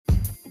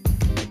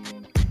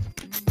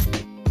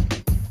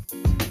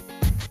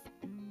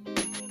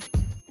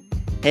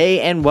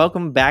Hey, and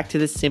welcome back to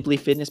the Simply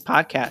Fitness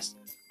podcast.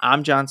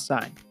 I'm John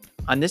Stein.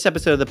 On this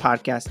episode of the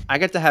podcast, I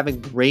got to have a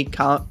great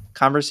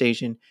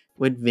conversation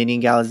with Vinny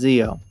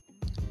Galizio.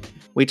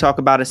 We talk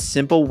about a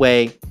simple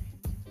way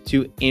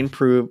to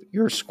improve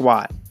your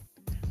squat,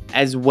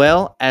 as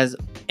well as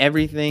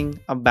everything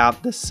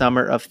about the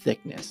summer of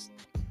thickness.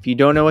 If you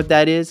don't know what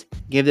that is,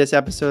 give this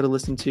episode a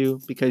listen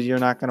to because you're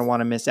not going to want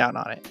to miss out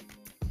on it.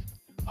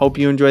 Hope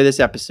you enjoy this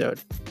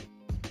episode.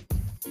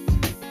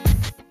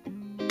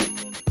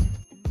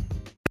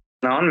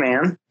 On,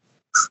 man.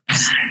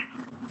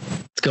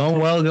 It's going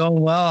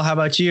well. How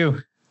about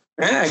you?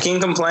 Yeah, I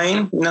can't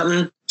complain.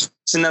 Nothing.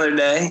 It's another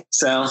day.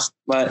 So,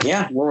 but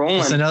yeah, we're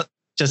rolling.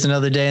 Just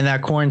another day in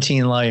that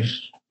quarantine life.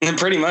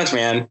 Pretty much,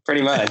 man.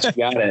 Pretty much. You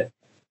got it.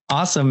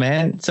 Awesome,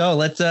 man.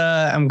 So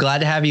I'm glad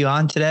to have you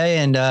on today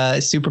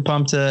and super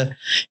pumped to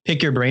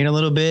pick your brain a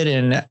little bit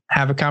and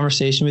have a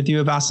conversation with you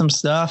about some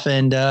stuff.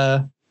 And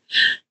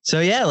so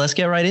yeah, let's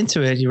get right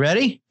into it. You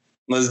ready?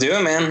 Let's do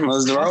it, man.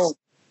 Let's roll.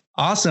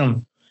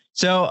 Awesome.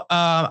 So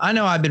I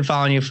know I've been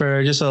following you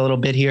for just a little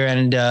bit here,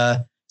 and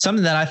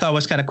something that I thought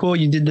was kind of cool.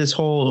 You did this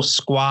whole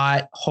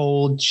squat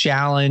hold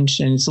challenge,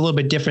 and it's a little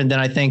bit different than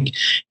I think,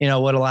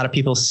 what a lot of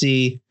people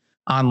see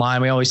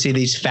online. We always see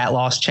these fat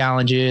loss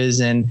challenges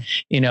and,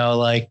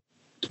 like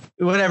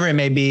whatever it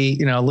may be,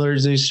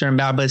 losers turn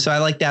about. But so I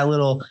like that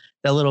little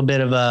bit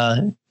of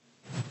a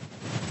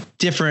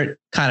different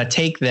kind of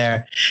take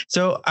there.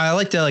 So I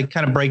like to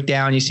kind of break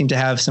down. You seem to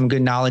have some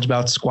good knowledge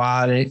about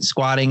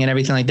squatting and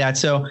everything like that.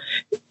 So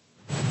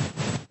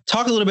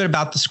talk a little bit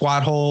about the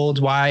squat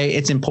hold, why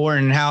it's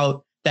important, and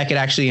how that could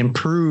actually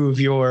improve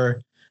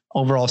your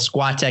overall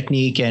squat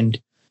technique and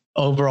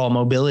overall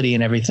mobility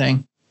and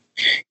everything.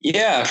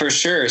 Yeah, for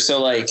sure.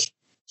 So it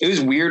was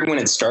weird when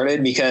it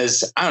started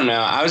because I don't know,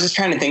 I was just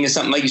trying to think of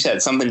something, like you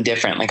said, something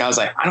different. I was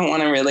like, I don't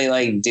want to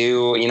really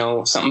do,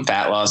 something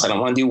fat loss. I don't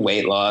want to do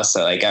weight loss.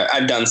 So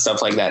I've done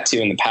stuff like that too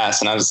in the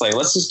past. And I was like,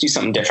 let's just do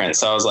something different.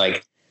 So I was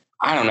like,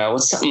 I don't know,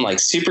 what's something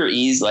super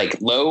easy,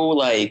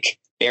 low,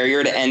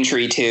 barrier to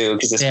entry too,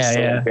 because this was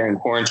during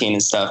quarantine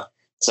and stuff.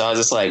 So I was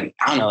just like,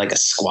 I don't know, a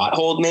squat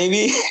hold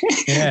maybe.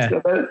 Yeah.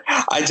 So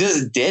I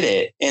just did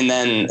it. And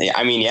then,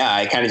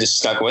 I kind of just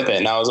stuck with it.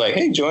 And I was like,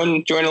 hey,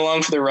 join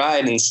along for the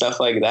ride and stuff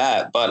like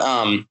that. But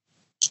I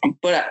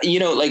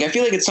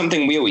feel like it's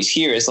something we always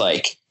hear is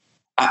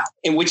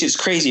which is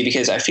crazy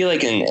because I feel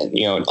like in,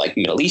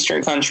 Middle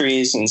Eastern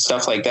countries and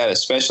stuff like that,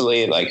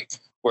 especially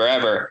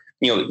wherever,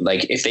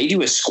 if they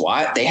do a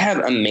squat, they have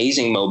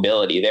amazing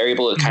mobility. They're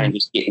able to kind of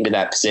just get into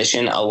that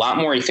position a lot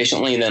more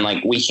efficiently than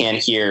we can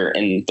here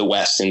in the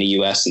West, in the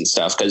US and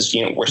stuff. Cause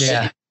we're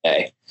sitting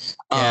today.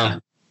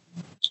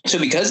 So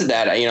because of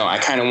that, I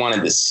kind of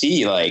wanted to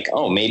see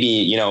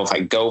maybe, if I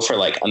go for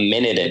a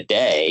minute a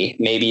day,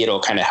 maybe it'll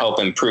kind of help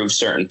improve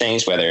certain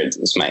things, whether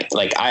it's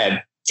I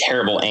have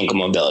terrible ankle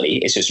mobility.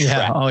 It's just,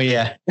 Oh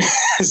yeah.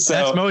 So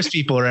that's most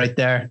people right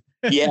there.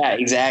 Yeah,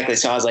 exactly.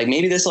 So I was like,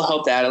 maybe this will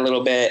help that a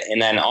little bit. And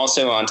then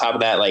also on top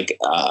of that,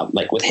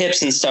 with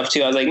hips and stuff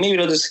too, I was like, maybe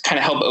it'll just kind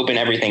of help open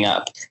everything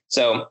up.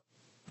 So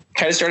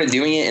kind of started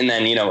doing it. And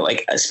then,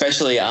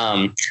 especially,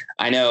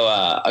 I know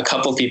a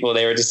couple people,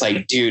 they were just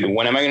like, dude,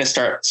 when am I going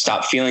to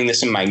stop feeling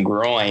this in my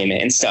groin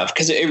and stuff?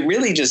 Cause it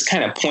really just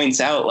kind of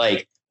points out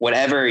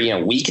whatever,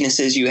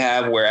 weaknesses you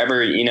have,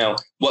 wherever,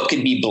 what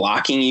could be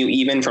blocking you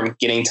even from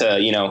getting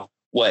to,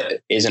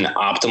 what is an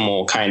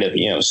optimal kind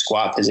of,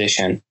 squat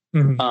position.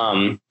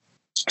 Mm-hmm.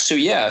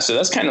 So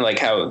that's kind of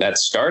how that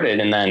started.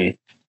 And then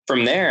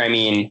from there,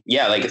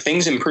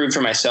 things improved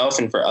for myself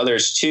and for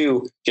others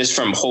too, just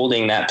from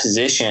holding that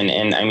position.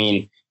 And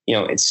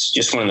it's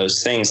just one of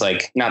those things,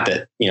 not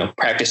that,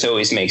 practice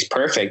always makes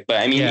perfect,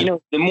 but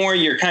the more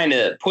you're kind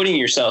of putting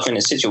yourself in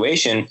a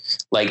situation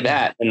like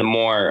that, and the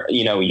more,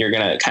 you're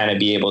going to kind of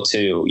be able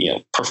to,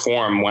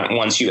 perform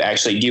once you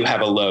actually do have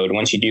a load,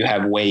 once you do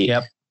have weight.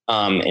 Yep.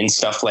 And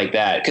stuff like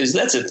that. Cause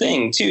that's a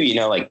thing too,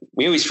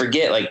 we always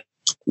forget,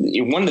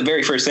 one of the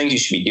very first things you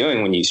should be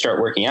doing when you start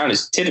working out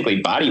is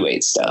typically body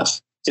weight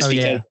stuff. Because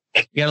you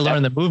got to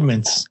learn the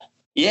movements.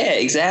 Yeah,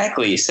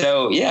 exactly.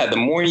 So the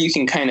more you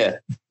can kind of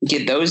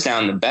get those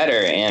down, the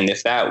better. And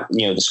if that,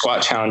 the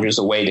squat challenge is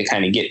a way to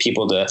kind of get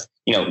people to,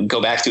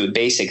 go back to a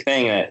basic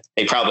thing that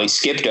they probably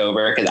skipped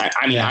over. Cause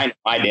I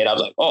did. I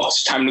was like, oh,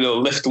 it's time to go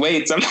lift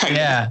weights. I'm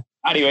not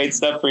body weight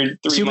stuff for 3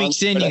 months. 2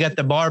 weeks in, you got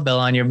the barbell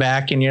on your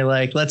back and you're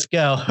like, let's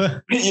go.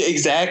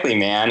 Exactly,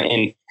 man.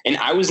 And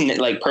I was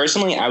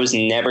personally, I was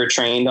never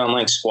trained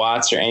on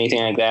squats or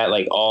anything like that.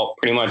 All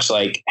pretty much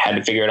had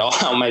to figure it all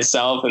out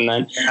myself. And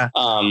then,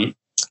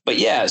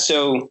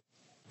 so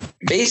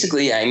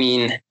basically,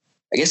 I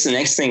guess the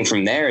next thing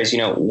from there is,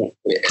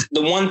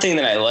 the one thing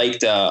that I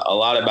liked a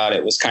lot about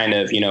it was kind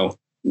of,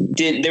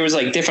 there was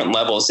different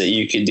levels that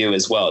you could do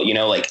as well.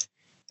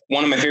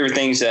 One of my favorite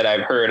things that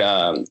I've heard,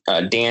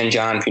 Dan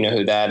John, if you know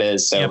who that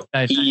is. So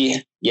so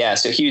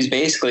he was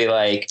basically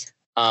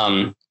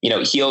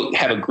he'll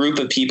have a group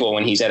of people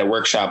when he's at a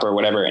workshop or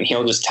whatever, and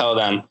he'll just tell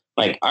them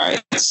all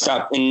right,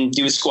 stop and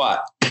do a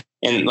squat.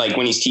 and like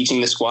when he's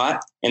teaching the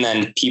squat, and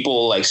then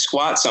people like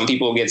squat, some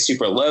people get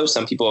super low,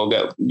 some people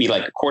will be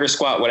like a quarter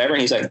squat, whatever.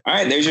 And he's like, all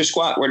right, there's your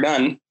squat. We're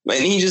done.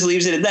 And he just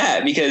leaves it at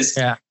that because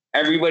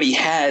everybody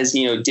has,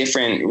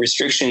 different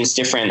restrictions,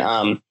 different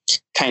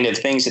kind of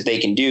things that they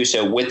can do.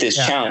 So with this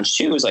challenge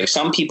too, is like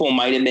some people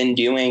might have been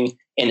doing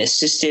an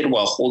assisted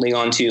while holding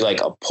on to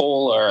like a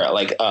pole or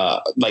like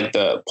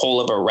the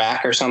pole of a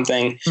rack or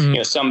something.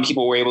 Mm-hmm. Some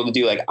people were able to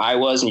do like I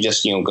was and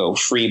just, go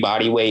free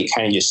body weight,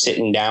 kind of just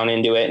sitting down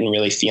into it and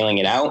really feeling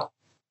it out.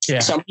 Yeah.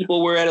 Some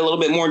people were at a little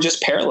bit more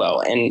just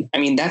parallel. And I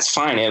mean, that's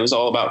fine. It was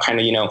all about kind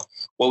of,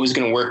 what was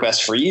going to work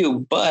best for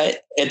you.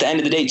 But at the end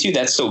of the day too,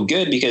 that's so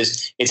good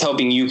because it's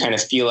helping you kind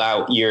of feel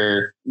out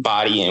your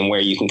body and where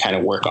you can kind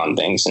of work on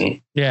things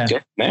and go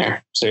from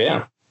there. So,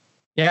 yeah.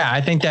 Yeah,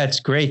 I think that's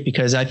great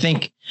because I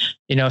think,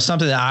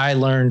 something that I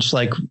learned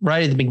like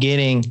right at the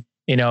beginning,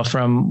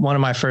 from one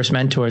of my first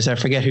mentors, I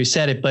forget who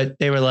said it, but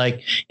they were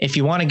like, if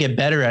you want to get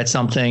better at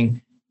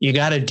something, you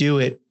got to do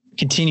it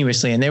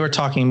continuously. And they were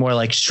talking more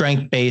like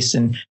strength based.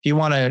 And if you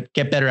want to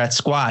get better at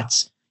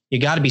squats, you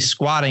got to be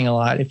squatting a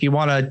lot. If you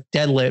want to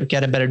deadlift,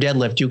 get a better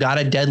deadlift, you got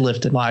to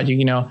deadlift a lot.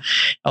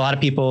 A lot of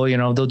people,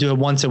 they'll do it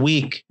once a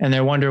week and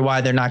they wonder why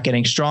they're not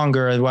getting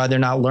stronger or why they're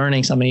not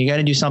learning something. You got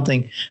to do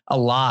something a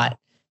lot.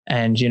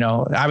 And,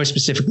 I was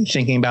specifically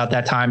thinking about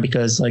that time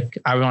because like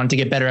I wanted to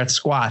get better at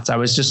squats. I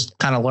was just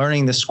kind of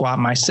learning the squat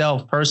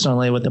myself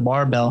personally with the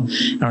barbell.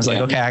 And I was like,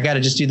 okay, I got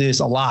to just do this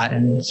a lot.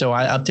 And so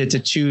I upped it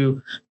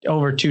to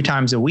over 2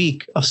 times a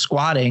week of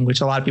squatting, which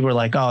a lot of people are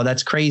like, oh,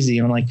 that's crazy.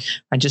 And I'm like,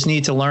 I just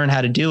need to learn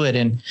how to do it.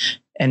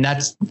 And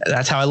that's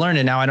how I learned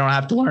it. Now I don't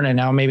have to learn it.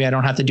 Now maybe I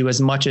don't have to do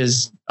as much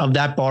of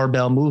that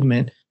barbell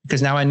movement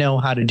because now I know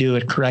how to do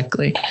it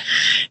correctly.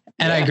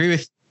 And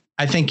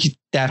I think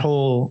that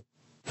whole,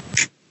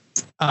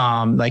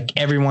 like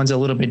everyone's a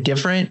little bit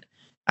different.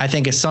 I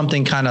think it's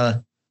something kind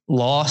of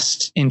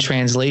lost in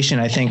translation,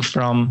 I think,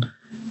 from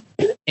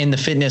in the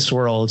fitness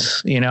world,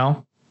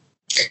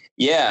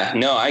 Yeah,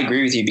 no, I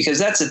agree with you because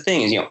that's the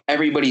thing is,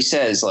 everybody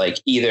says like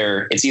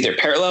either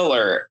parallel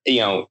or,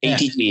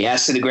 ATG,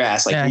 ass to the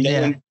grass, like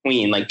in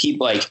between, like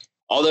people like,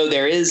 although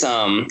there is,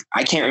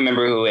 I can't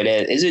remember who it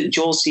is. Is it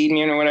Joel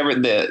Seedman or whatever?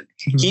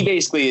 He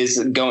basically is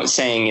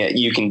saying that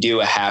you can do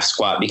a half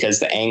squat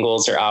because the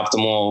angles are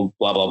optimal,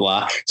 blah, blah,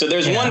 blah. So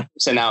there's one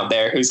person out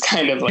there who's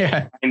kind of like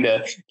trying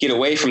to get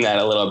away from that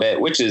a little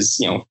bit, which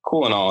is,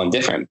 cool and all and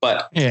different.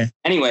 But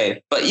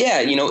anyway,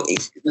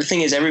 the thing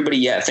is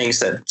everybody,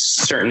 thinks that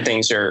certain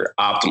things are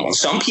optimal.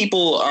 Some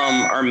people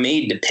are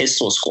made to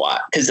pistol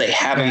squat because they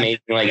have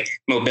amazing like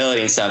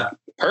mobility and stuff.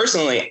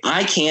 Personally,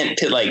 I can't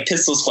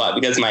pistol squat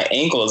because my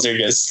ankles are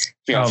just,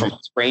 from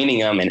spraining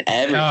them and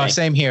everything. Oh,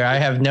 same here. I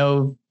have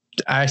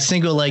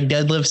single leg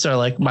deadlifts are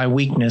like my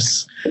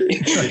weakness.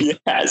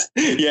 Yes.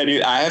 Yeah,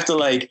 dude. I have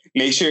to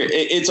make sure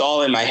it's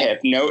all in my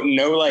hip. No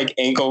like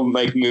ankle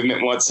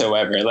movement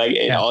whatsoever. Like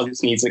it all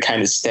just needs to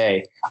kind of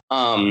stay.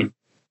 But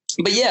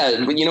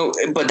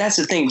that's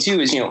the thing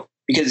too is,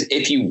 because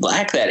if you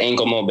lack that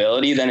ankle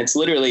mobility, then it's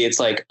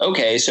like,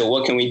 okay, so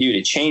what can we do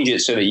to change it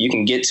so that you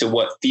can get to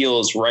what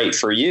feels right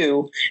for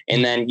you?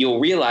 And then you'll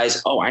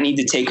realize, oh, I need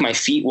to take my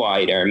feet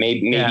wider,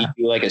 maybe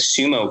do like a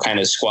sumo kind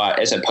of squat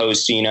as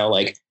opposed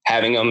to,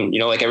 having them,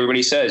 like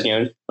everybody says,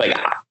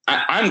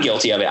 I'm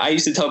guilty of it. I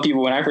used to tell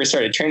people when I first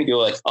started training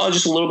people like, oh,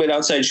 just a little bit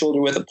outside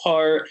shoulder width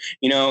apart,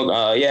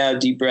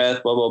 deep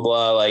breath, blah, blah,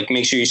 blah. Like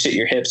make sure you sit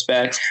your hips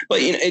back. But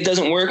it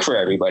doesn't work for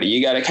everybody.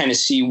 You got to kind of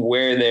see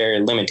where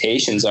their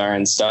limitations are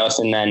and stuff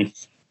and then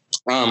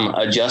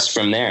adjust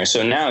from there.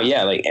 So now,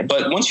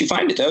 but once you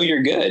find it though,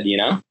 you're good,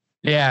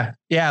 Yeah.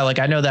 Yeah. Like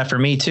I know that for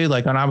me too.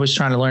 Like when I was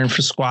trying to learn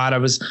for squat,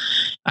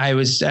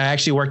 I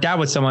actually worked out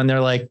with someone.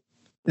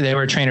 They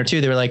were a trainer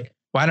too. They were like,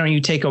 why don't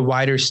you take a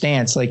wider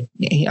stance? Like,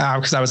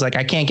 cause I was like,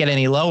 I can't get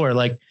any lower.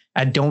 Like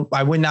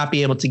I would not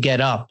be able to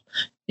get up.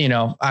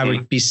 I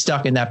would be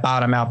stuck in that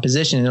bottom out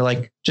position. And they're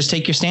like, just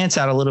take your stance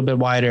out a little bit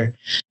wider.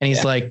 And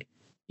he's like,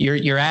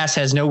 your ass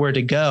has nowhere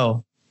to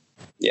go.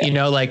 Yeah.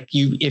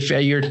 If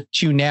you're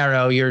too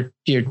narrow, your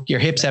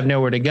hips have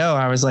nowhere to go.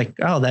 I was like,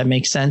 oh, that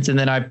makes sense. And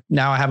then I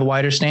have a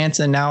wider stance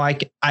and now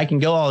I can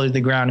go all to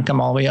the ground and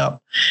come all the way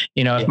up.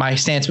 If my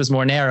stance was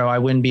more narrow, I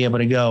wouldn't be able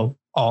to go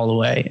all the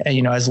way,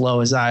 as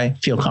low as I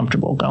feel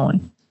comfortable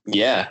going.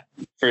 Yeah,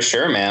 for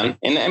sure, man.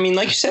 And I mean,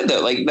 like you said,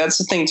 though, that's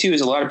the thing too, is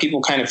a lot of people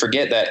kind of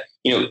forget that,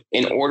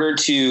 in order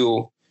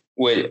to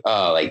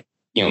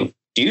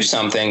do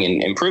something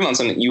and improve on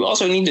something, you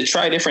also need to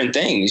try different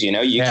things. You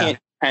can't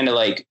kind of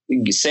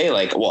say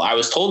well, I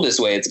was told this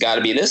way, it's got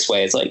to be this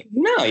way. It's like,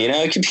 no,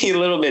 it could be a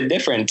little bit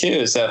different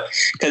too. So,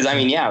 cause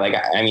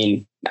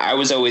I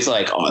was always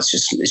like, oh,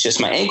 it's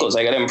just my ankles.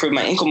 I got to improve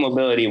my ankle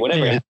mobility,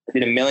 whatever. Yeah. I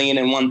did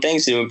 1,000,001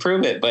 things to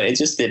improve it, but it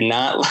just did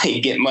not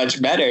get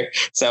much better.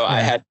 So I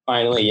had to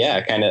finally,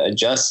 kind of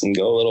adjust and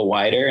go a little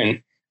wider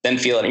and then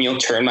feel it. And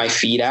turn my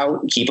feet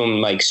out, keep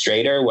them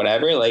straighter,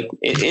 whatever.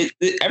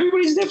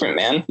 Everybody's different,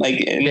 man.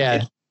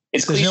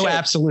 It's there's no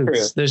absolutes.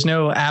 True. There's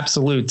no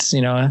absolutes,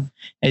 I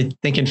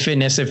think in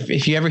fitness,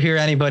 if you ever hear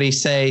anybody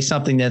say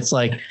something that's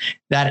like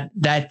that's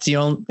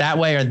that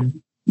way, or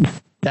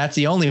that's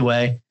the only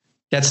way,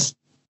 that's,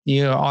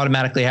 you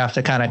automatically have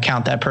to kind of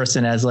count that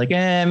person as like,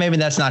 maybe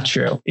that's not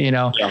true.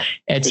 Yeah.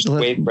 It's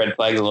wave red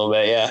flags a little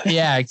bit. Yeah.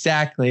 Yeah,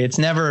 exactly. It's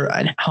never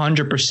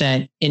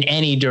 100% in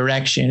any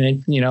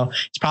direction.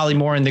 It's probably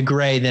more in the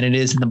gray than it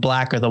is in the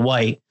black or the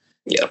white.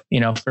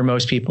 Yeah. For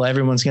most people,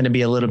 everyone's going to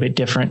be a little bit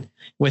different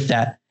with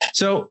that.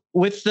 So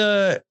with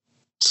the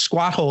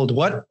squat hold,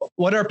 what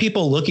are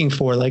people looking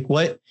for? Like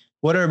what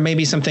are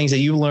maybe some things that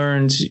you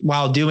learned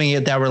while doing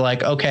it that were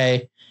like,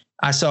 okay,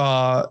 I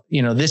saw,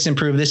 this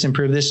improved, this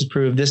improved, this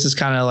improved. This is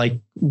kind of like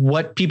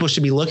what people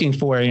should be looking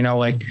for,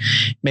 like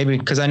maybe,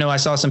 because I know I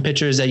saw some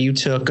pictures that you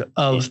took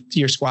of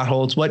your squat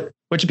holds. What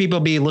should people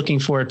be looking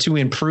for to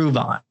improve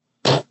on?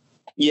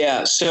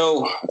 Yeah.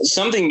 So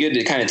something good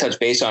to kind of touch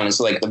base on is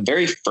like the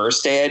very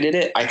first day I did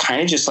it, I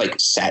kind of just like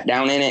sat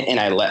down in it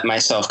and I let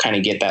myself kind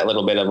of get that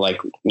little bit of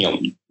like,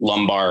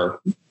 lumbar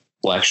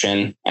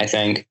flexion, I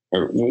think,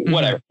 or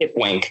whatever, hip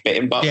wink.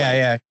 But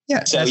yeah.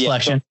 So that's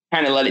flexion. So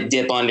kind of let it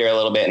dip under a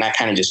little bit, and I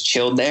kind of just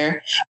chilled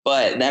there.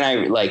 But then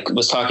I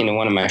was talking to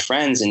one of my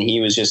friends, and he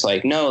was just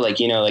like, no,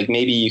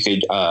 maybe you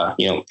could,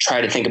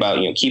 try to think about,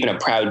 keeping a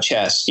proud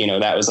chest.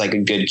 That was like a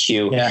good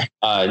cue. Yeah.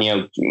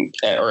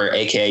 Or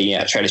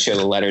AKA, try to show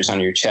the letters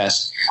on your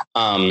chest,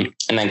 and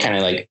then kind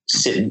of like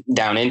sit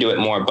down into it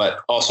more, but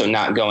also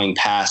not going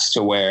past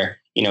to where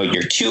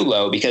you're too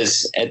low,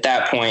 because at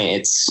that point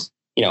it's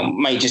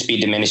might just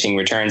be diminishing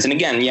returns. And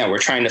again, we're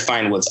trying to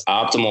find what's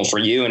optimal for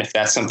you. And if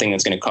that's something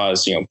that's going to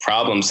cause,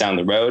 problems down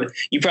the road,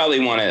 you probably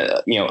want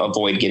to,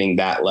 avoid getting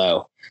that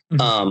low.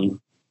 Mm-hmm.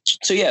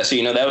 So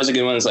that was a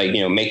good one. Is like,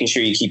 making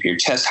sure you keep your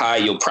chest high.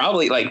 You'll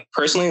probably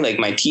personally,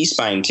 my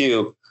T-spine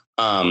too,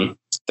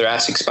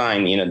 thoracic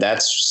spine,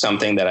 that's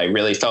something that I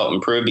really felt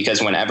improved,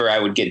 because whenever I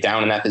would get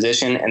down in that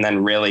position and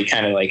then really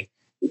kind of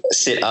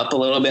sit up a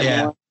little bit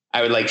more,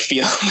 I would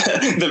feel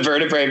the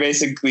vertebrae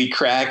basically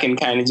crack and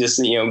kind of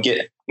just,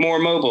 get more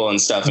mobile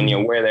and stuff, and,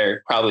 where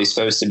they're probably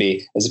supposed to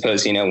be, as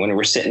opposed to, when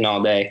we're sitting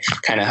all day,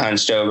 kind of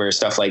hunched over,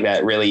 stuff like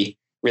that. Really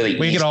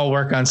we could all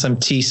work on some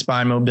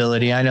T-spine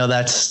mobility. I know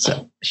that's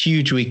a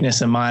huge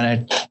weakness of mine.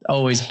 It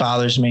always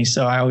bothers me.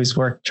 So I always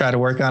try to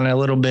work on it a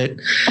little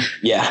bit.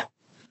 Yeah.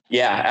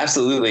 Yeah,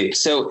 absolutely.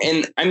 So,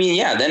 and I mean,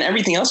 then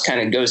everything else kind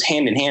of goes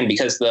hand in hand,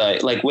 because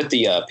with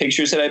the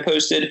pictures that I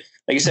posted,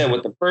 like I said,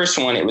 with the first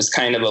one, it was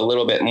kind of a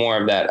little bit more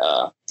of that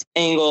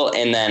angle.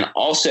 And then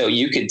also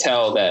you could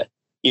tell that,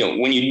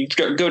 when you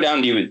go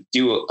down to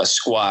do a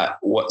squat,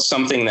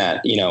 something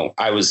that,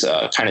 I was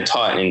kind of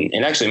taught, and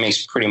it actually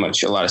makes pretty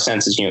much a lot of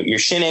sense, is, your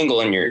shin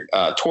angle and your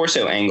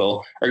torso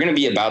angle are going to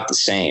be about the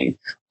same.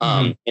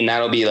 And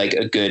that'll be like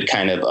a good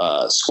kind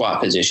of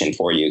squat position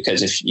for you.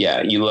 Because if,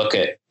 you look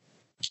at,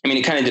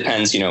 it kind of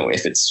depends,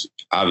 if it's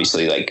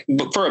obviously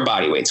for a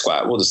body weight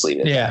squat, we'll just leave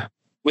it. Yeah.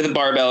 With a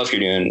barbell, if you're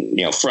doing,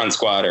 front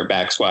squat or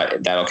back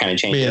squat, that'll kind of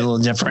change. Be a little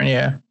different.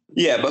 Yeah.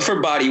 Yeah. But for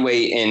body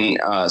weight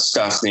and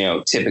stuff,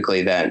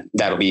 typically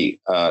that'll be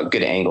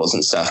good angles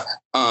and stuff.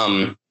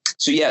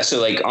 So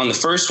on the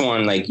first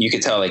one, you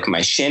could tell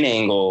my shin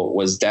angle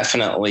was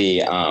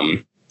definitely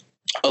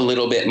a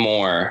little bit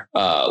more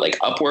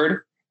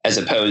upward, as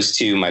opposed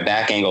to my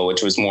back angle,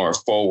 which was more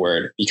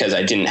forward, because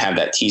I didn't have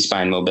that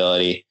T-spine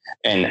mobility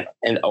and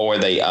or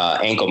the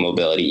ankle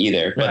mobility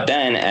either. Yeah. But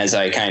then as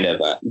I kind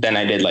of then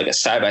I did a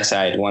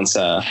side-by-side once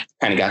kind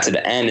of got to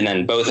the end, and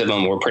then both of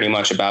them were pretty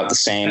much about the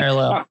same.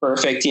 Not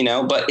perfect,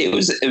 but it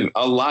was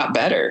a lot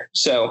better.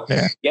 So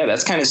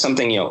that's kind of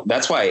something,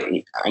 that's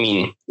why,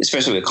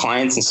 especially with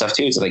clients and stuff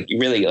too, it's you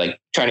really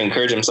try to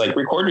encourage them. It's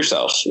record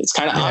yourself. It's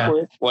kind of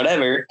awkward,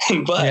 whatever,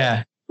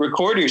 but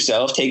record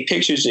yourself, take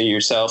pictures of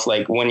yourself,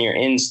 when you're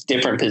in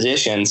different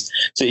positions,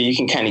 so you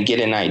can kind of get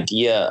an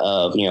idea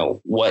of,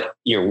 what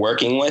you're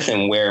working with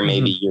and where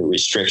maybe your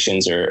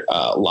restrictions are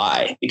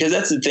lie. Because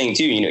that's the thing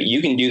too, you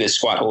can do this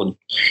squat hold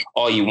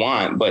all you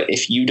want, but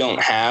if you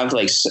don't have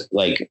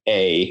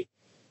a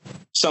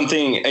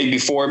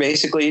before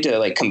basically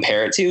to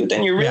compare it to,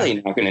 then you're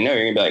really not going to know.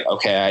 You're gonna be like,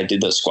 okay, I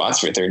did those squats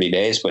for 30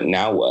 days, but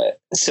now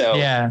what? So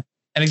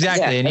And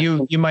exactly. And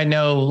you might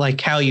know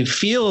how you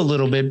feel a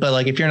little bit,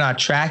 but if you're not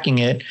tracking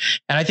it,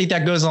 and I think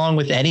that goes along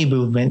with any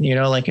movement,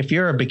 if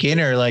you're a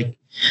beginner,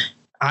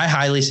 I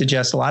highly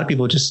suggest a lot of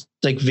people just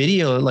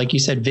video, like you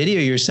said, video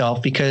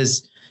yourself,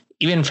 because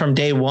even from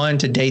day 1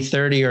 to day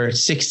 30 or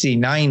 60,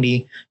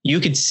 90, you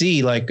could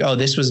see oh,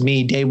 this was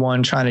me day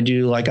 1 trying to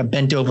do a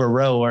bent over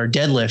row or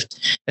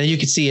deadlift. And then you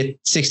could see it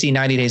 60,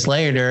 90 days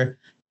later.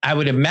 I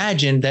would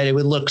imagine that it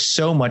would look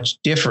so much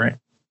different.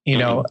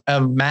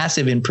 A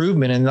massive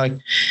improvement.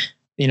 And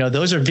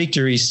those are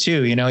victories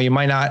too. You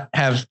might not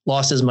have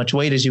lost as much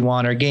weight as you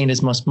want or gained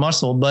as much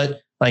muscle,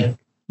 but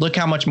look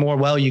how much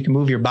more you can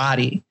move your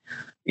body.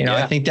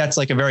 I think that's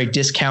a very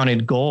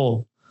discounted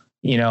goal,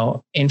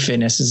 in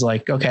fitness, is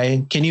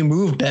okay, can you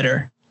move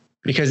better?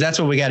 Because that's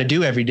what we got to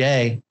do every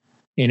day,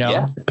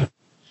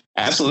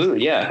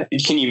 Absolutely. Yeah.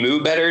 Can you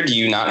move better? Do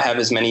you not have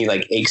as many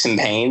aches and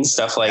pains,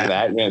 stuff like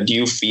that? Do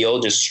you feel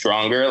just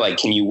stronger?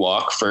 Can you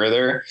walk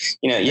further?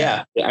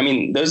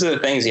 Those are the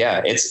things.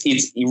 Yeah. It's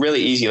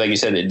really easy, like you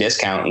said, to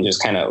discount and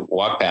just kind of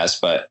walk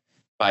past. But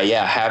by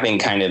having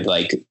kind of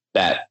like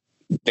that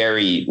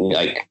very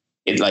like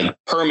it's like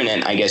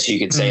permanent, I guess you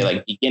could say,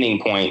 like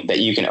beginning point that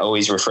you can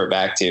always refer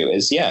back to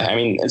is, I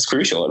mean, it's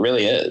crucial. It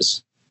really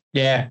is.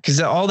 Yeah, because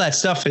all that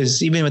stuff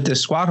is, even with the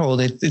squat hold,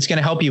 it's going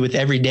to help you with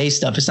everyday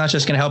stuff. It's not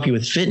just going to help you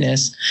with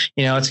fitness.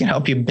 You know, it's going to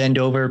help you bend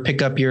over,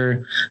 pick up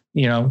your,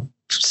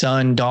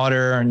 son,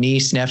 daughter, or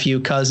niece,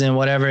 nephew, cousin,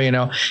 whatever,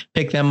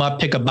 pick them up,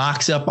 pick a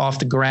box up off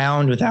the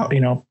ground without,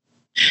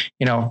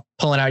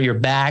 pulling out your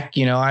back.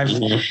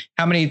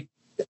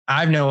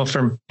 I've known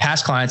from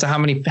past clients, how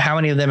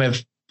many of them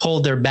have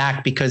pulled their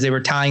back because they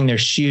were tying their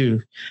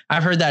shoe.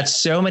 I've heard that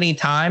so many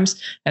times.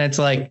 And it's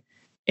like,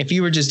 if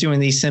you were just doing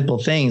these simple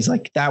things,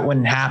 like that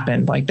wouldn't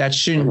happen. Like that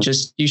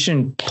you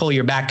shouldn't pull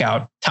your back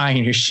out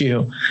tying your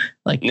shoe.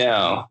 Like,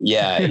 no.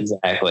 Yeah,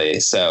 exactly.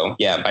 So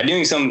by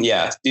doing something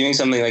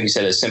like you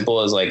said, as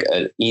simple as like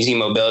an easy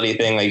mobility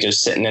thing, like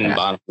just sitting in the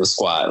bottom of the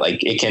squat,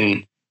 like it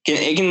can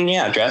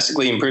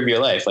drastically improve your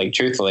life. Like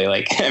truthfully,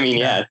 like, I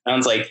mean, it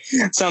sounds like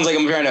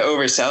I'm trying to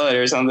oversell it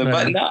or something,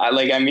 but no,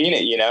 like I mean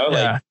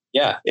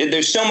it,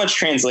 there's so much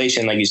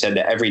translation, like you said,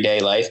 to everyday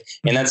life.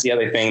 And that's the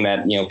other thing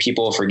that,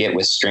 people forget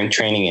with strength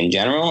training in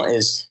general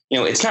is,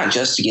 it's not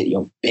just to get,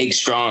 big,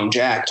 strong,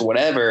 jacked,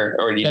 whatever,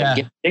 or, get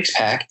a six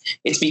pack.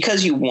 It's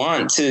because you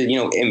want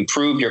to,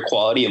 improve your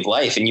quality of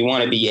life, and you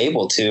want to be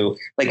able to,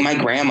 like my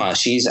grandma,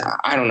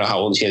 I don't know how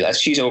old she is.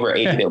 She's over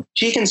 80.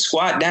 She can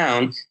squat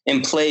down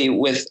and play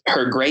with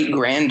her great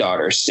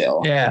granddaughter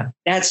still. Yeah.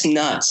 That's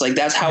nuts. Like,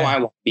 that's how I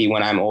want to be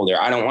when I'm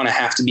older. I don't want to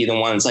have to be the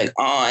one that's like,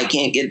 oh, I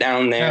can't get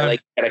down there.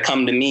 Like, you gotta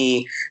come to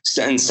me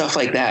and stuff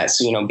like that.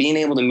 So, being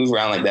able to move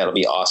around like that will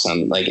be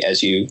awesome. Like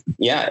as you,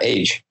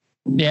 age.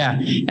 Yeah.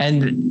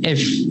 And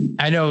if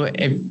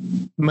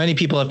many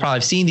people have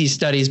probably seen these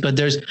studies, but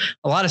there's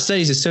a lot of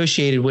studies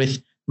associated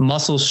with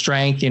muscle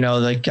strength,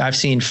 like I've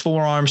seen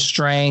forearm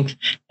strength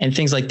and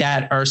things like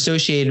that are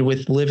associated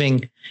with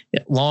living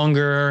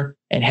longer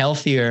and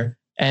healthier.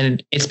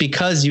 And it's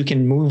because you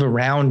can move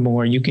around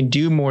more, you can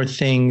do more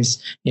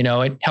things,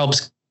 it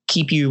helps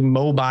keep you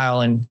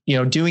mobile and,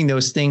 doing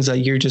those things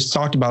like you just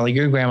talked about, like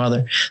your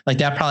grandmother, like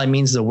that probably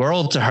means the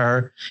world to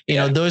her.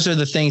 Those are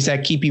the things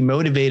that keep you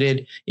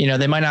motivated.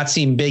 They might not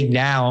seem big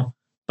now,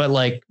 but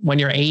like when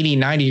you're 80,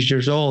 90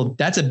 years old,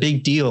 that's a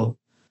big deal.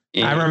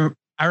 Yeah.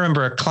 I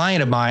remember a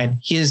client of mine,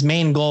 his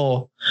main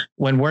goal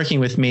when working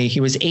with me,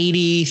 he was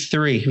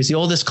 83. He was the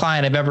oldest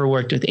client I've ever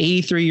worked with,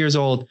 83 years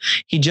old.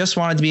 He just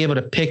wanted to be able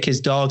to pick his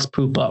dog's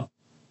poop up.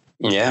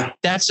 Yeah.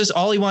 That's just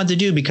all he wanted to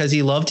do because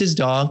he loved his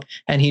dog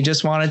and he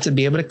just wanted to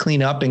be able to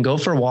clean up and go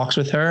for walks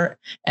with her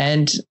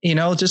and,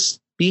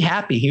 just be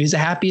happy. He was the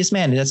happiest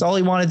man. That's all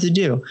he wanted to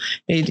do.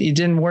 He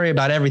didn't worry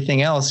about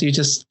everything else. He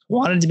just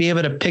wanted to be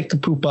able to pick the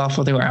poop off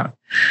of the ground.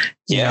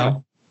 You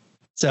know?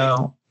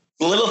 So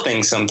little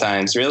things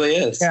sometimes really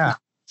is. Yeah.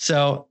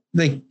 So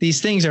these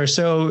things are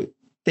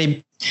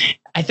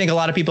I think a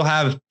lot of people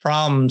have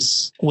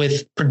problems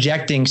with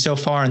projecting so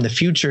far in the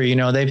future.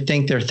 They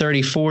think they're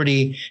 30,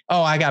 40.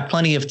 Oh, I got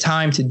plenty of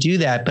time to do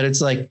that. But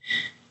it's like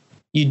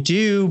you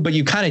do, but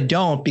you kind of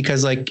don't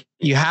because like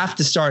you have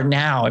to start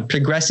now. It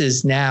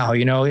progresses now.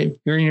 If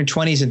you're in your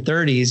 20s and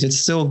 30s, it's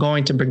still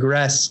going to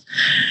progress.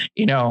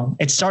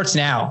 It starts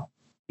now.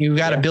 You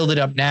got to build it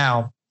up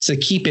now to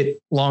keep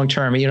it long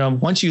term.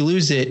 Once you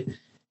lose it,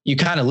 you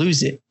kind of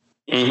lose it.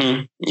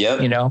 Mm-hmm.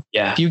 Yep.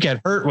 If you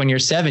get hurt when you're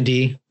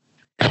 70,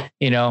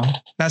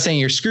 not saying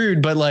you're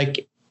screwed, but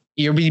like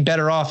you'll be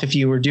better off if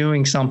you were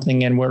doing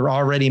something and were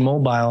already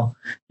mobile.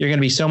 You're going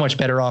to be so much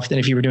better off than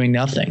if you were doing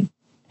nothing.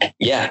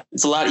 Yeah.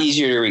 It's a lot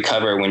easier to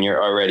recover when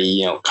you're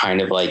already,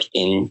 kind of like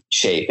in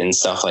shape and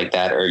stuff like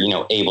that, or,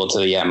 able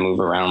to, move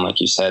around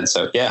like you said.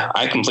 So yeah,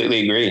 I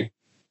completely agree.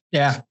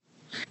 Yeah.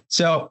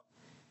 So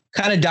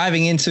kind of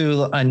diving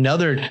into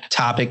another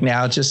topic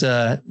now, just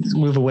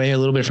move away a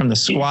little bit from the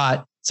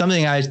squat.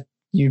 Something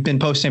you've been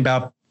posting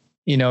about,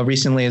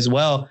 recently as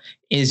well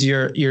is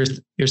your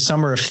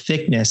summer of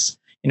thickness.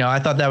 I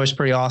thought that was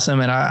pretty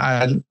awesome. And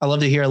I love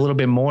to hear a little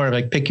bit more,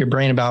 like pick your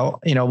brain about,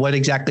 what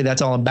exactly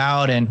that's all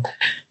about and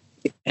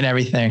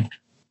everything.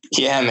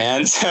 Yeah,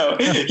 man. So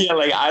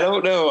like, I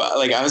don't know,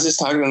 like I was just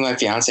talking to my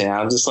fiance and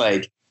I was just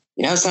like,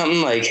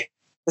 something like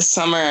this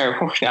summer,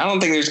 I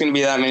don't think there's going to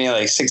be that many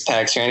like six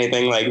packs or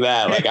anything like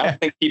that. Like, I don't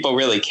think people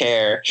really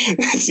care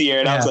this year.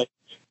 And I was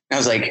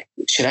like,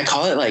 should I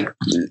call it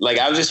like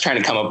I was just trying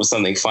to come up with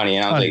something funny.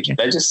 And I was like, should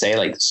I just say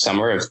like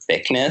summer of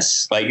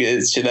thickness? Like,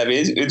 should that be?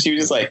 And she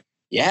was just like,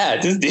 yeah,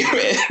 just do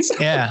it.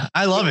 Yeah,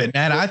 I love it,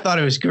 man. I thought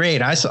it was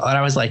great. I saw it.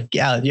 I was like,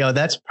 yeah,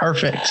 that's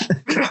perfect.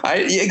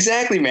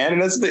 Exactly, man.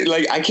 And that's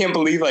like, I can't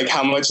believe like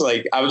how much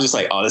like, I was just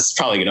like, oh, this is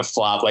probably going to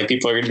flop. Like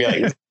people are going to be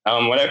like,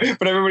 whatever.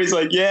 But everybody's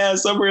like, yeah,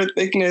 summer of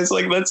thickness.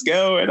 Like, let's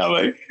go. And I'm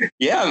like,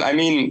 yeah, I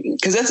mean,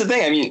 cause that's the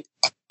thing. I mean,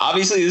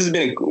 obviously this has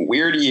been a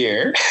weird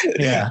year.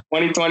 Yeah.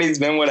 2020 has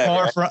been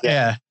whatever.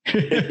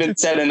 It's been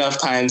said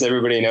enough times.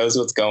 Everybody knows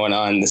what's going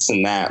on, this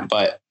and that.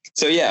 But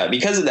so, yeah,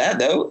 because of that,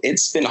 though,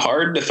 it's been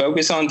hard to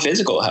focus on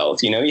physical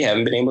health. You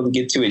haven't been able to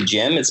get to a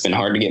gym. It's been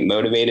hard to get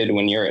motivated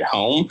when you're at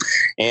home.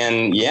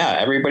 And yeah,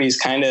 everybody's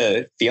kind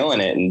of feeling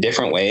it in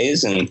different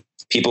ways. And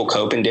people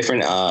cope in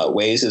different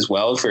ways as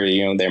well for,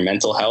 their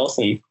mental health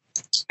and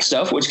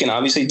stuff, which can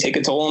obviously take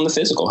a toll on the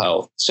physical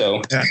health.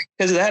 So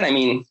because of that, I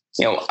mean,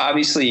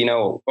 obviously,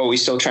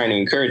 always still trying to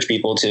encourage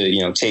people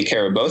to, take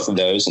care of both of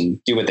those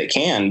and do what they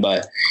can.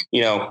 But,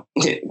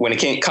 when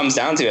it comes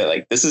down to it,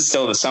 like, this is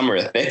still the summer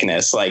of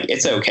thickness. Like,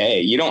 it's okay.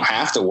 You don't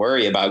have to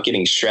worry about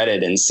getting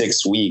shredded in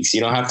 6 weeks.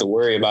 You don't have to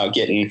worry about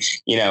getting,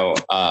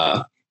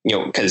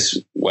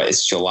 because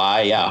it's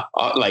July. Yeah.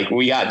 Like,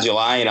 we got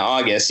July and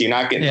August. You're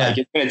not going to, like,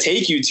 it's going to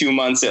take you 2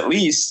 months at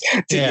least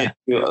to get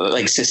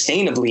like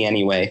sustainably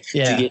anyway,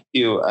 to get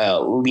to a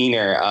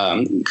leaner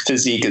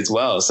physique as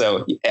well.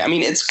 So, I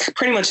mean, it's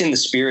pretty much in the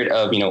spirit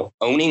of,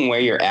 owning where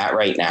you're at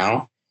right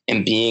now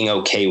and being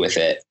okay with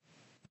it.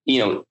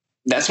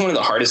 That's one of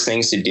the hardest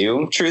things to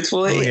do,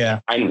 truthfully. Oh, yeah.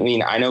 I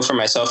mean, I know for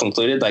myself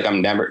included, like,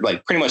 I'm never,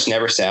 like, pretty much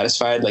never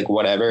satisfied, like,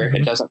 whatever.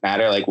 It doesn't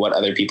matter, like, what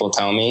other people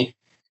tell me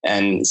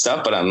and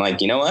stuff. But I'm like,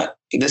 you know what?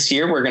 This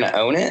year we're going to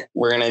own it.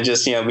 We're going to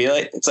just, be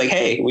like, it's like,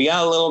 hey, we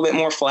got a little bit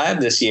more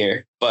flab this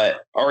year,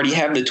 but already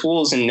have the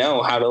tools and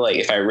know how to, like,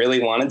 if I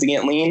really wanted to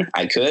get lean,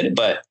 I could,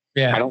 but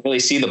I don't really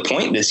see the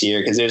point this year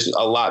because there's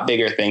a lot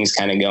bigger things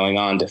kind of going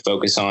on to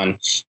focus on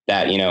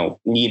that,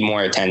 need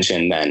more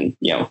attention than,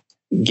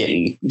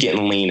 getting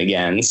lean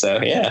again.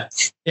 So, yeah.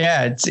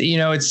 Yeah. It's,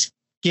 it's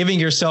giving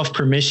yourself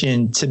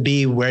permission to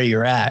be where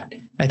you're at.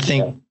 I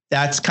think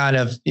that's kind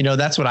of,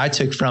 that's what I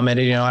took from it,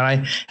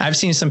 and I've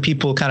seen some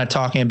people kind of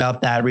talking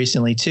about that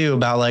recently too,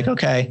 about like,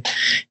 okay,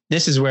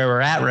 this is where we're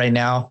at right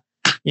now.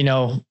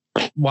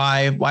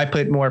 Why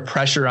put more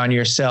pressure on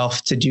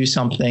yourself to do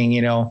something,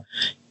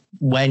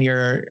 when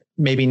you're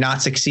maybe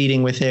not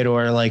succeeding with it,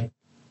 or like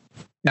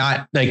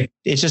not, like,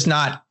 it's just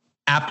not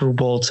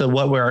applicable to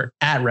what we're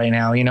at right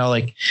now.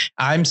 Like,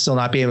 I'm still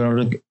not being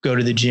able to go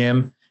to the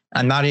gym.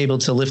 I'm not able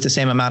to lift the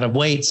same amount of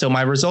weight. So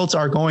my results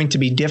are going to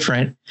be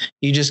different.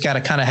 You just got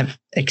to kind of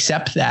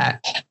accept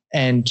that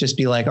and just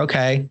be like,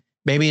 okay,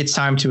 maybe it's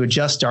time to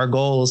adjust our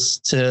goals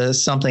to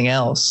something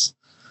else.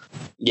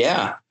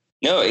 Yeah,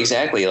 no,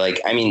 exactly. Like,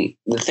 I mean,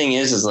 the thing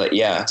is like,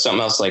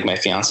 something else, like my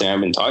fiance and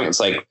I've been talking, it's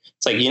like,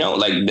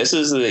 like, this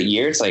is the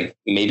year. It's like,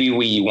 maybe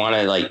we want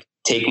to, like,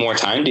 take more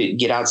time to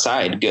get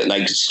outside,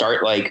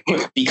 start, like,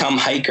 become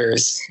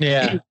hikers.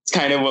 Yeah. It's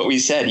kind of what we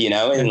said,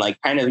 and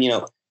like, kind of,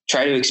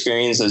 try to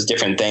experience those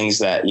different things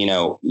that,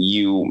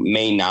 you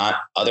may not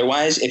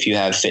otherwise, if you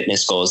have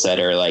fitness goals that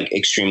are, like,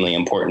 extremely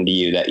important to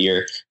you, that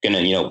you're going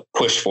to,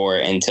 push for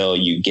until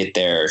you get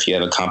there, if you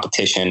have a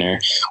competition or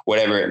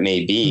whatever it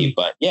may be.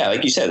 But yeah,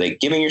 like you said, like,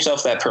 giving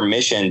yourself that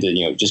permission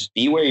to, just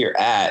be where you're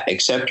at,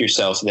 accept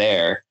yourself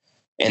there,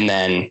 and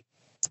then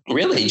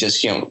really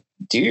just,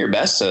 do your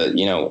best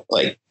to,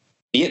 like,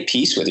 be at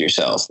peace with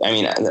yourself. I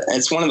mean,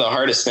 it's one of the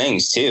hardest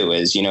things too,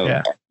 is,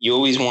 you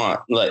always want,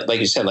 like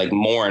you said, like,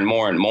 more and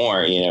more and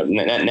more,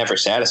 never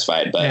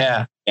satisfied.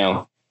 But,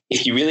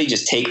 if you really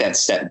just take that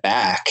step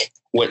back,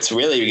 what's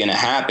really going to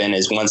happen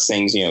is, once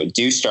things,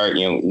 do start,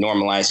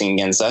 normalizing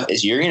again stuff,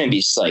 is you're going to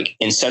be, like,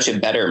 in such a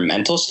better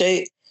mental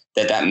state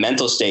that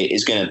mental state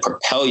is going to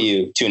propel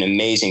you to an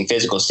amazing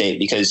physical state,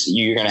 because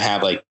you're going to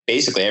have, like,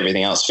 basically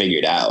everything else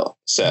figured out.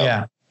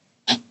 So,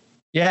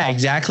 yeah,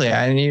 exactly.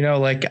 And,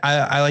 like,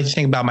 I like to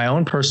think about my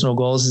own personal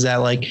goals, is that,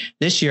 like,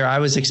 this year I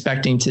was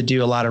expecting to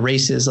do a lot of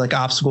races, like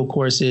obstacle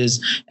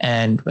courses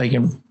and, like,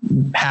 a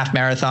half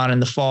marathon in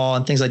the fall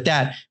and things like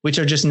that, which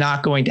are just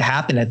not going to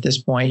happen at this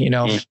point,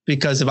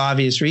 because of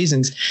obvious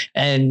reasons.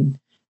 And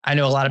I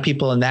know a lot of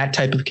people in that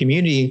type of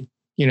community,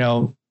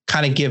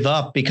 kind of give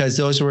up, because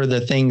those were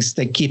the things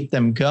that keep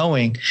them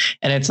going.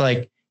 And it's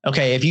like,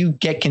 okay, if you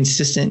get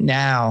consistent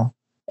now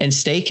and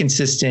stay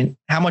consistent,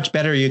 how much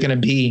better you're going to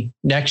be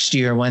next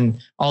year when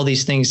all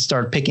these things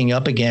start picking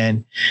up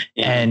again.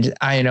 Yeah. And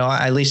I know,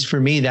 at least for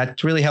me,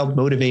 that really helped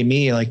motivate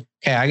me. Like,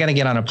 okay, I got to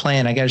get on a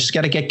plan. I just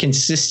got to get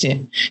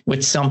consistent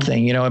with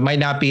something. It might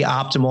not be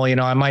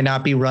optimal. I might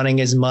not be running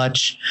as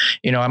much.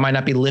 I might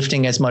not be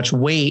lifting as much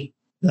weight,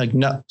 like,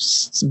 no,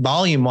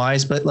 volume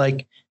wise, but,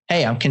 like,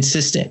 hey, I'm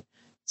consistent.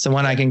 So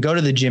when I can go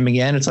to the gym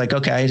again, it's like,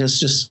 okay,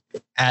 just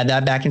add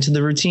that back into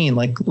the routine.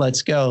 Like,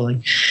 let's go.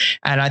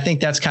 And I think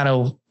that's kind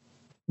of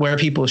where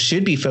people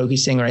should be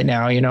focusing right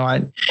now.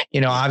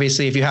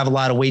 Obviously, if you have a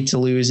lot of weight to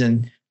lose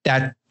and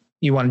that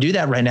you want to do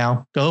that right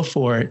now, go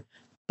for it.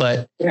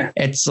 But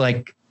it's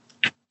like,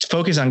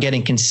 focus on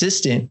getting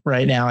consistent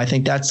right now. I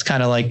think that's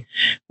kind of like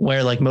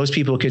where, like, most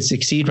people could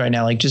succeed right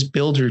now. Like, just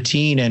build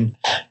routine and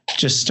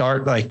just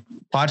start, like,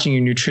 watching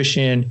your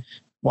nutrition,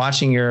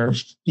 watching your,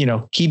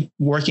 keep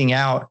working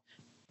out.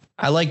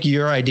 I like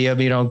your idea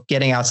of,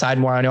 getting outside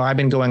more. I know I've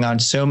been going on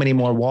so many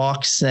more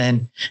walks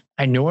than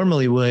I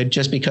normally would,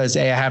 just because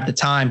A, I have the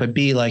time, but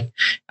B, like,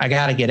 I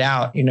got to get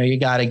out, you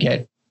got to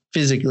get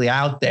physically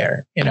out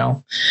there,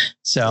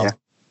 so. Yeah.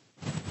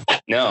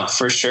 No,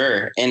 for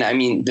sure. And I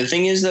mean, the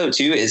thing is, though,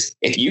 too, is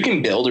if you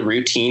can build a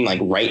routine, like,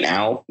 right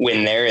now,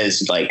 when there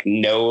is, like,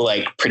 no,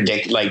 like,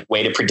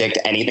 way to predict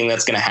anything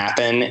that's going to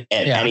happen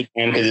at any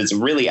time, because it's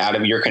really out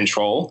of your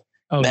control,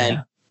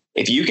 then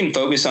if you can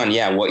focus on,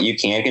 what you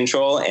can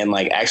control and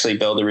like actually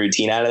build a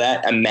routine out of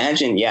that,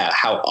 imagine,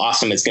 how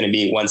awesome it's going to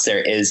be once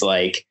there is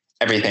like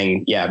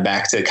everything,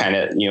 back to kind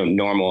of,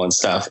 normal and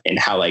stuff, and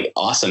how like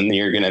awesome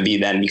you're going to be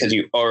then, because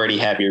you already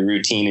have your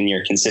routine and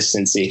your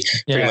consistency.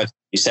 Pretty much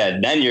you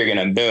said, then you're going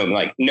to boom,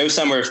 like no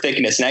summer of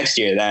thickness next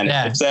year then.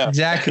 Yeah, so.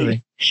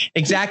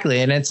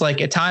 Exactly. And it's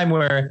like a time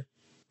where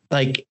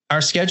like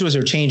our schedules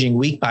are changing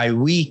week by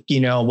week,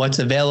 what's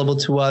available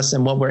to us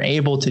and what we're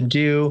able to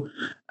do,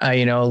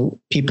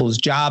 people's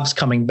jobs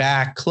coming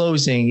back,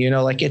 closing,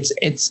 like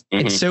it's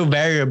so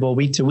variable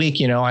week to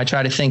week. I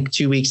try to think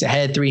 2 weeks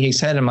ahead, 3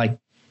 weeks ahead. I'm like,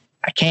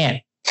 I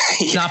can't.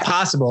 It's not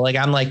possible. Like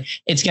I'm like,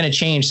 it's going to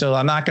change. So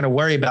I'm not going to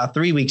worry about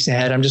 3 weeks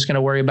ahead. I'm just going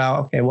to worry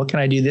about, okay, what can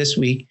I do this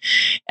week?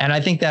 And I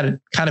think that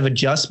kind of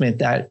adjustment,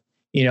 that,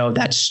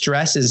 that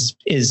stress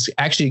is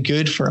actually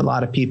good for a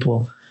lot of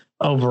people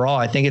overall.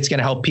 I think it's going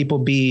to help people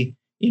be,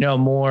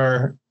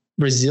 more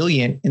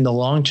resilient in the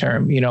long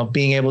term,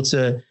 being able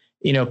to,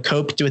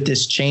 cope with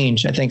this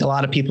change. I think a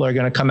lot of people are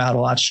going to come out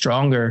a lot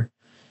stronger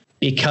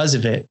because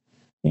of it,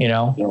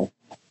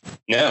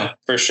 No,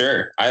 for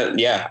sure. I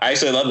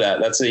actually love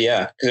that. That's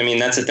because I mean,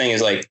 that's the thing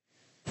is like,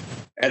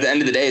 at the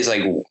end of the day is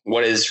like,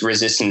 what is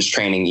resistance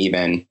training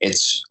even?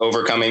 It's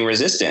overcoming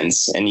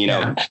resistance. And,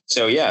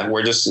 so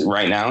we're just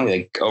right now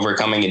like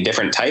overcoming a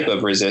different type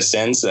of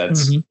resistance.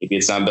 That's maybe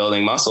it's not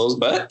building muscles,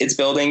 but it's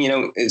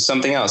building,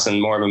 something else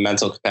and more of a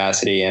mental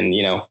capacity and,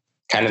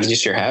 kind of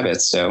just your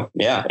habits. So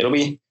it'll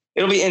be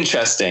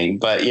interesting,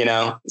 but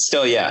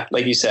still,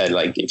 like you said,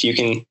 like if you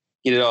can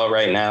get it all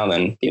right now,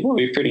 then people will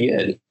be pretty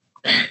good.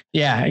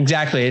 Yeah,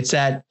 exactly. It's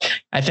that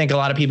I think a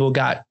lot of people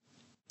got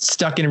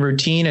stuck in a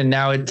routine and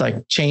now it's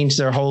like changed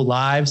their whole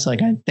lives.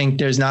 Like I think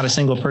there's not a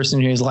single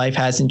person whose life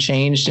hasn't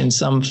changed in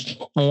some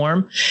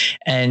form,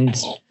 and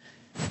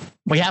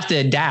we have to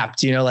adapt,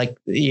 survival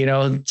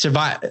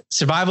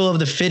of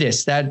the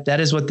fittest. That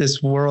is what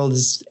this world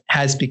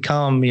has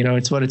become.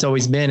 It's what it's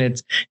always been.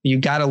 It's, you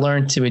got to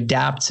learn to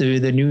adapt to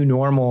the new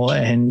normal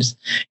and,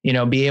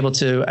 be able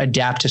to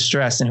adapt to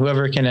stress, and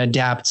whoever can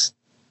adapt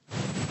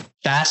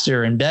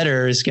faster and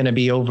better is going to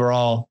be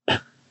overall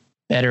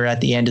better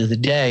at the end of the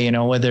day,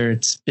 whether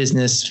it's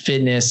business,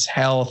 fitness,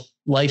 health,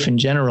 life in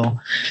general.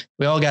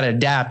 We all got to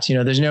adapt.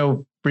 There's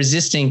no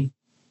resisting.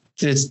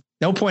 There's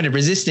no point of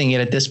resisting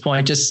it at this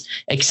point. Just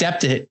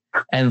accept it.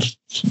 And,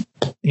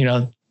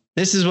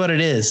 this is what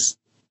it is.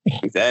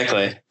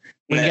 Exactly.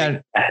 We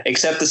got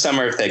accept the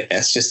summer of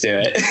thickness. Just do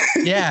it.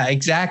 Yeah,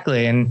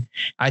 exactly. And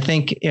I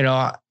think,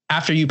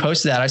 after you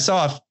posted that, I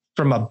saw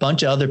from a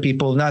bunch of other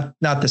people, not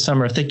the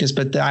summer of thickness,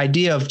 but the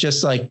idea of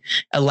just like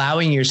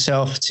allowing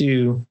yourself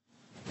to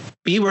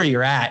be where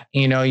you're at.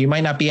 You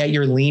might not be at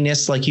your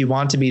leanest like you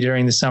want to be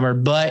during the summer,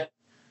 but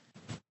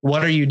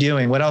what are you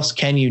doing? What else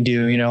can you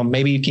do?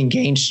 Maybe you can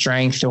gain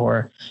strength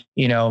or,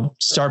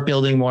 start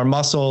building more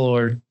muscle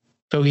or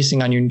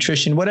focusing on your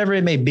nutrition, whatever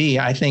it may be.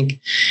 I think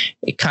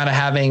it kind of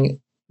having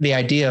the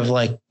idea of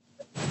like,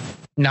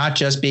 not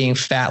just being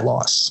fat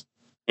loss.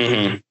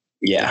 Mm-hmm.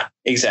 Yeah,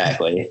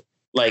 exactly.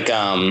 Like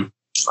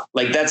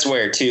that's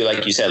where too,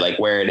 like you said, like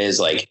where it is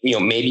like,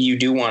 maybe you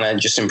do want to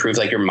just improve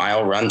like your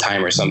mile run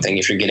time or something.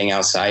 If you're getting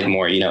outside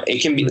more,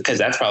 it can be, because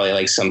that's probably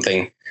like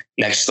something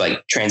next,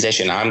 like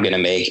transition I'm going to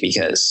make,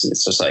 because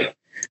it's just like,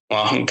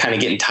 well, I'm kind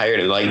of getting tired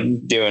of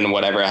like doing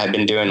whatever I had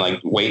been doing, like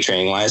weight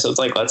training wise. So it's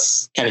like,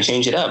 let's kind of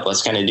change it up.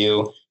 Let's kind of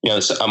do,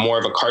 a more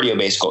of a cardio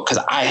based goal. Cause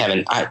I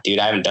haven't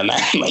done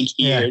that in like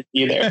years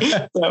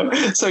either.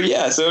 So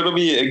it'll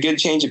be a good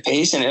change of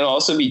pace, and it'll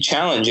also be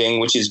challenging,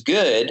 which is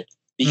good.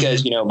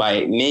 Because,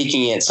 by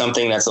making it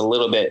something that's a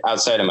little bit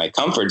outside of my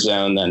comfort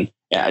zone, then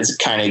it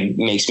kind of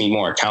makes me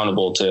more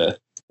accountable to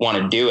want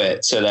to do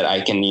it, so that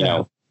I can,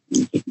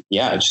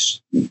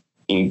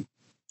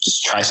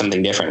 just try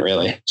something different,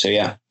 really. So,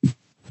 yeah.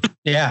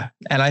 Yeah.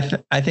 And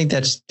I think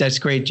that's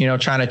great.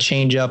 Trying to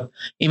change up,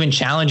 even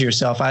challenge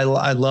yourself. I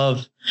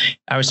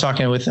was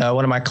talking with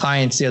one of my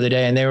clients the other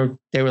day, and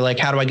they were like,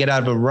 how do I get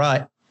out of a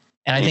rut?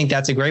 And I think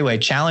that's a great way.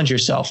 Challenge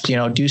yourself,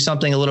 do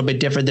something a little bit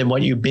different than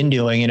what you've been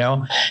doing.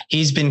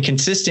 He's been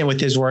consistent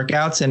with his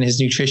workouts and his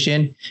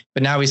nutrition,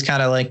 but now he's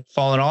kind of like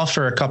fallen off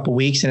for a couple of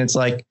weeks. And it's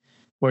like,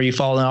 were you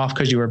falling off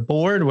because you were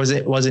bored? Was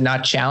it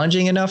not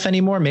challenging enough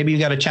anymore? Maybe you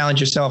got to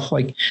challenge yourself.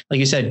 Like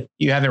you said,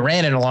 you haven't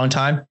ran in a long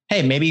time.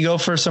 Hey, maybe go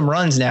for some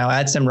runs now,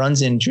 add some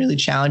runs in, really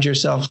challenge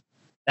yourself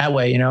that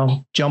way,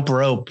 jump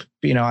rope.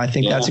 I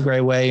think that's a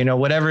great way,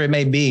 whatever it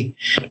may be,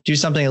 do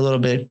something a little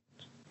bit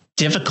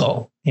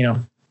difficult,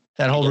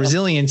 that whole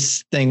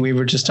resilience thing we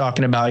were just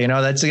talking about,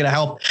 that's going to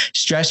help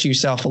stress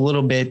yourself a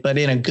little bit, but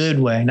in a good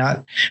way,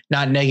 not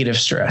negative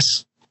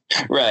stress.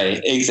 Right.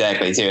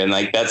 Exactly. Too. And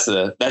like, that's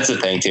the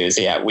thing too, is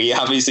we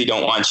obviously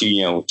don't want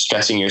you,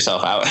 stressing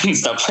yourself out and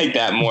stuff like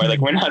that more.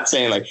 Like, we're not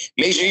saying like,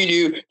 make sure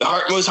you do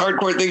the most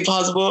hardcore thing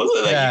possible.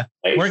 So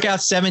like, work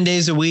out 7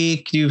 days a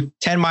week, do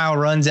 10-mile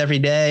runs every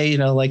day,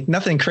 like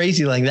nothing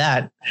crazy like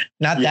that.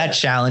 Not that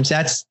challenge.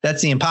 That's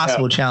the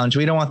impossible challenge.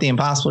 We don't want the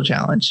impossible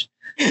challenge.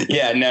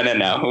 Yeah,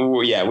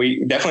 no. Yeah,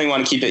 we definitely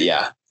want to keep it.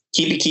 Yeah.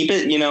 Keep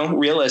it,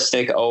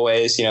 realistic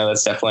always.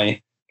 That's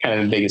definitely kind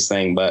of the biggest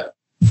thing. But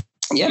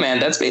yeah, man,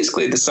 that's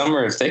basically the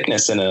summer of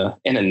thickness in a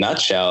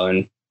nutshell.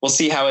 And we'll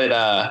see how it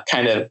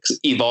kind of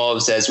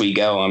evolves as we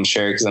go, I'm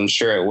sure, because I'm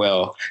sure it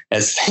will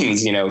as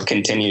things,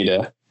 continue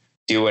to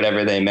do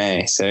whatever they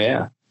may. So,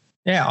 yeah.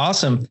 Yeah.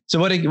 Awesome. So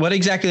what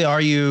exactly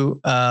are you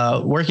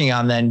working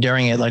on then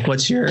during it? Like,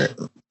 what's your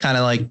kind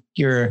of like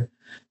your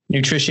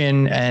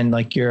nutrition and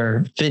like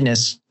your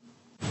fitness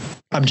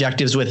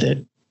objectives with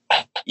it?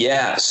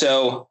 Yeah.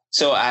 So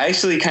I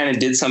actually kind of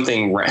did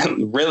something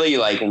really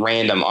like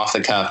random off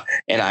the cuff.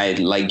 And I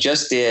like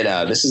just did,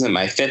 this isn't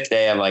my 5th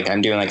day of like,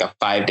 I'm doing like a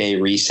 5-day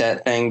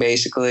reset thing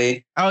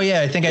basically. Oh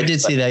yeah. I think I did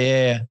see that.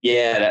 Yeah.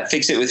 Yeah. That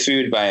Fix It With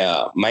Food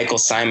by Michael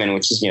Simon,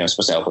 which is,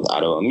 supposed to help with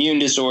autoimmune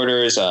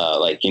disorders,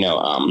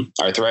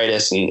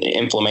 arthritis and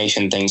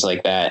inflammation, things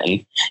like that.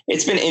 And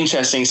it's been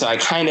interesting. So I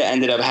kind of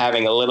ended up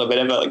having a little bit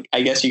of a,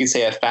 I guess you could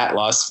say, a fat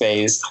loss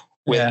phase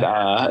with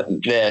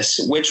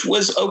this, which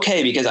was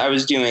okay because I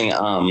was doing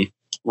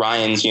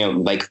Ryan's,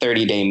 like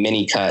 30-day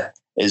mini cut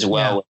as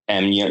well.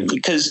 And,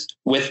 because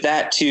with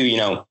that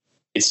too,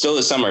 it's still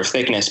the summer of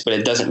thickness, but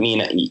it doesn't mean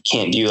that you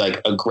can't do like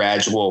a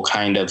gradual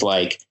kind of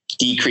like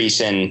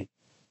decrease in,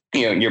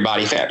 your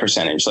body fat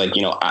percentage. Like,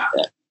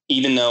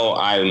 even though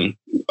I'm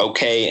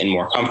okay and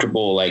more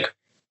comfortable, like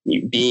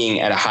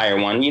being at a higher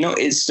one,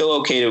 it's still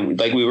okay to,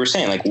 like we were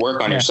saying, like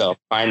work on yourself,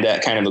 find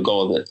that kind of a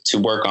goal to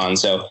work on.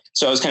 So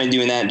I was kind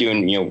of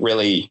doing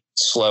really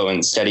slow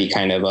and steady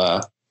kind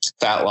of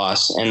fat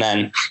loss. And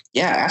then,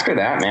 after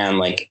that, man,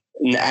 like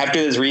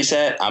after this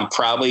reset, I'm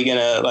probably going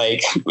to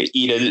like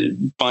eat a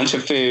bunch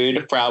of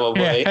food.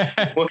 Probably.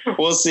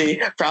 We'll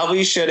see.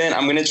 Probably shouldn't.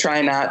 I'm going to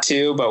try not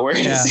to, but we're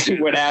going to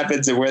see what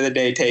happens and where the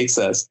day takes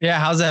us. Yeah.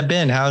 How's that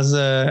been? How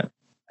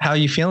are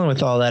you feeling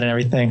with all that and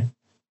everything?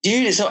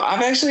 Dude, so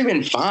I've actually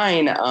been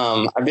fine.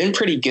 I've been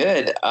pretty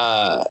good.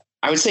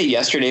 I would say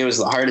yesterday was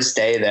the hardest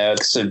day though.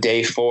 So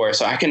day 4.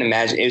 So I can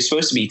imagine it was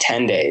supposed to be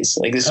 10 days.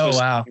 Like this was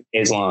 10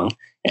 days long.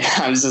 And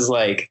I was just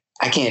like,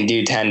 I can't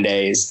do 10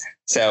 days.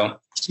 So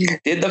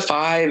did the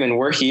 5 and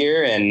we're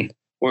here and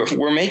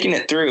we're making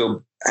it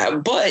through.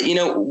 But,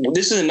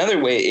 this is another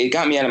way it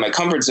got me out of my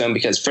comfort zone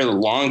because for a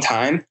long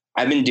time,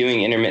 I've been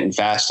doing intermittent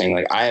fasting.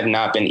 Like I have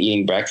not been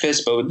eating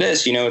breakfast, but with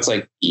this, it's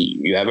like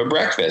you have a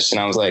breakfast. And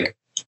I was like,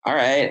 all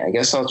right, I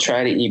guess I'll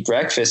try to eat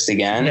breakfast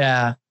again.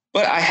 Yeah.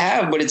 But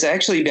but it's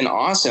actually been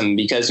awesome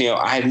because,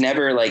 I've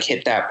never like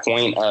hit that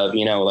point of,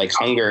 like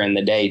hunger in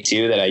the day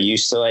too, that I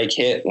used to like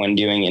hit when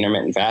doing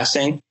intermittent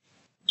fasting.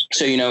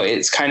 So,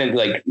 it's kind of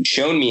like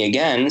shown me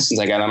again, since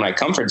I got out of my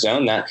comfort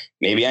zone, that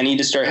maybe I need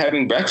to start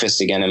having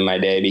breakfast again in my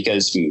day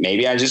because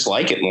maybe I just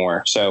like it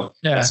more. So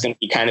that's going to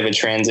be kind of a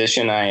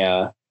transition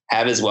I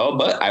have as well.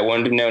 But I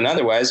wouldn't have known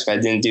otherwise if I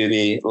didn't do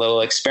the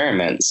little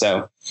experiment.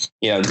 So,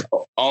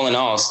 all in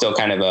all, still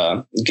kind of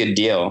a good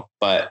deal.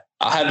 But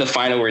I'll have the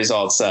final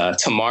results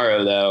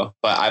tomorrow, though.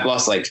 But I've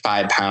lost like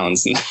 5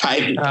 pounds in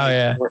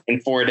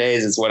 4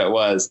 days is what it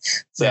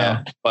was. So,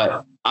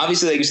 but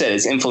obviously, like you said,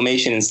 it's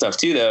inflammation and stuff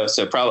too, though.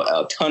 So probably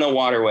a ton of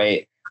water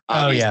weight.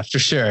 For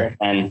sure.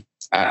 And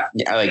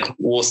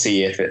we'll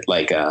see if it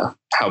like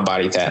how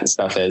body fat and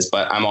stuff is.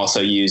 But I'm also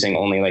using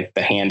only like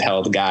the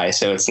handheld guy,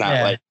 so it's not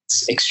like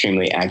it's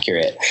extremely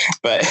accurate.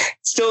 But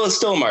still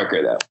a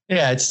marker though.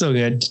 Yeah, it's still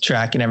good to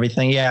track and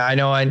everything. Yeah, I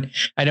know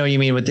what you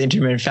mean with the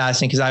intermittent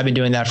fasting because I've been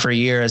doing that for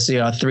years,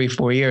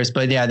 3-4 years.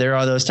 But yeah, there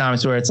are those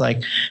times where it's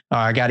like, oh,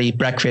 I got to eat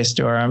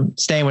breakfast, or I'm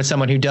staying with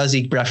someone who does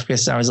eat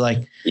breakfast. I was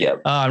like,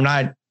 I'm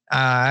not.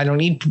 I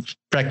don't eat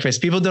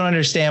breakfast. People don't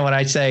understand when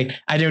I say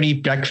I don't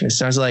eat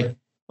breakfast. I was like,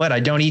 what? I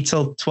don't eat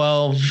till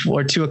 12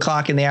 or 2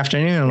 o'clock in the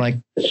afternoon. I'm like,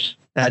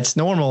 that's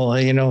normal.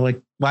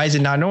 Like, why is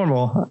it not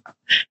normal?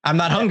 I'm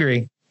not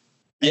hungry.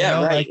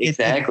 Yeah, right. Like,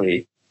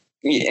 exactly.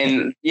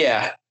 And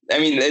I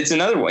mean, it's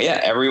another one.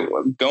 Yeah.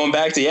 Going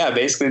back to,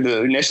 basically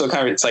the initial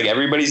conversation, it's like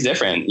everybody's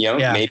different,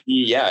 maybe,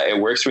 it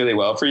works really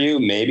well for you.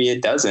 Maybe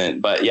it doesn't,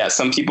 but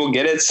some people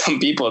get it. Some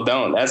people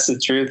don't. That's the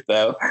truth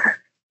though.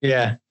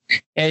 Yeah.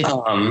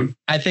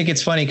 I think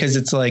it's funny because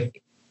it's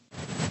like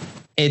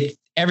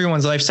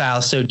everyone's lifestyle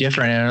is so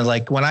different. And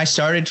like when I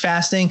started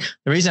fasting,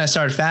 the reason I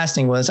started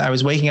fasting was I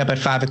was waking up at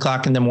 5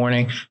 o'clock in the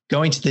morning,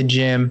 going to the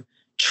gym,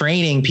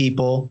 training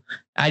people.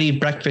 I'd eat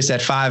breakfast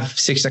at 5,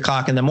 6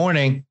 o'clock in the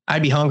morning.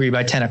 I'd be hungry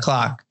by 10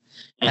 o'clock.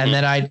 Mm-hmm. And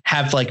then I'd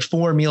have like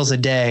 4 meals a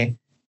day.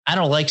 I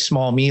don't like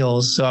small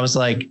meals. So I was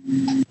like,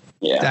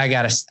 I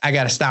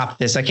gotta stop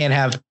this. I can't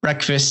have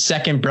breakfast,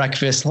 second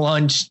breakfast,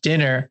 lunch,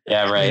 dinner.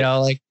 Yeah. Right.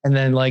 And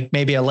then like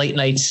maybe a late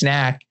night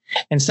snack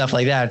and stuff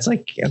like that. It's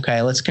like,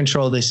 okay, let's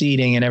control this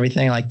eating and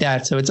everything like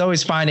that. So it's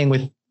always finding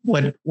with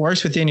what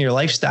works within your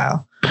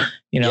lifestyle,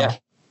 Yeah,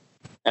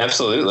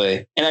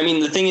 absolutely. And I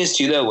mean, the thing is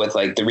too, though, with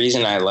like the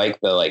reason I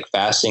like the like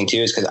fasting too,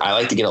 is because I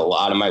like to get a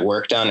lot of my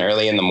work done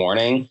early in the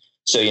morning.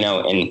 So,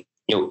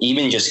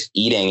 even just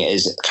eating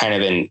is kind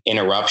of an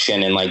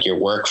interruption in like your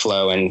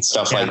workflow and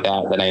stuff like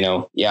that I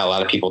know, a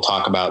lot of people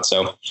talk about.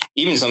 So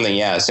even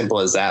something, as simple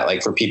as that,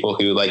 like for people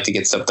who like to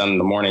get stuff done in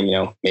the morning,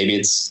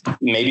 maybe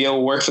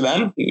it'll work for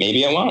them.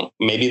 Maybe it won't.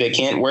 Maybe they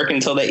can't work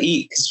until they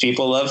eat because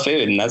people love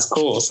food and that's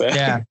cool. So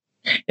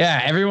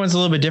Yeah, everyone's a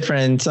little bit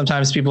different.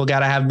 Sometimes people got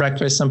to have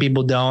breakfast. Some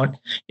people don't.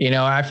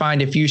 I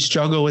find if you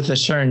struggle with a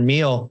certain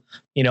meal,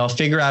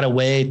 figure out a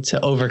way to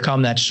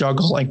overcome that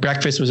struggle. Like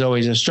breakfast was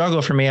always a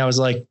struggle for me. I was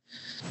like,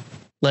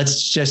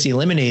 let's just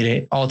eliminate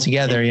it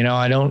altogether.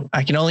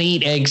 I can only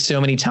eat eggs so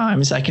many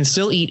times. I can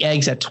still eat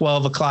eggs at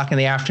 12 o'clock in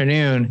the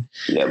afternoon.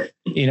 Yep.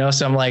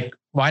 So I'm like,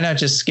 why not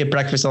just skip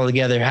breakfast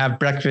altogether? Have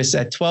breakfast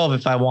at 12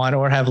 if I want,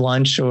 or have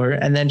lunch,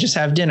 and then just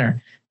have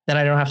dinner. Then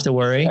I don't have to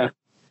worry. Yeah.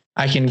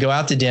 I can go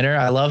out to dinner.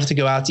 I love to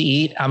go out to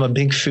eat. I'm a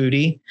big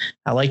foodie.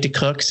 I like to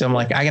cook. So I'm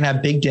like, I can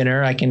have big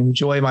dinner. I can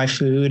enjoy my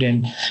food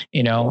and,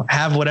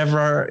 have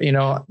whatever,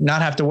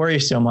 not have to worry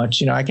so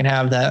much. I can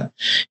have that,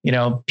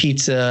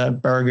 pizza,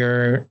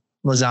 burger,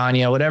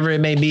 lasagna, whatever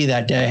it may be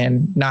that day,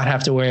 and not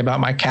have to worry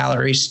about my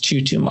calories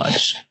too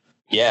much.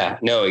 Yeah,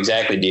 no,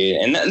 exactly, dude.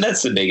 And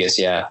that's the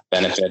biggest,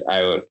 benefit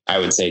I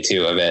would say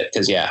too of it.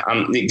 Cause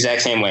I'm the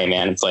exact same way,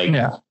 man. It's like,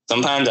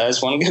 sometimes I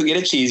just want to go get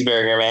a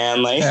cheeseburger,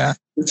 man. Like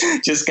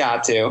just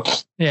got to.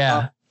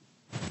 Yeah.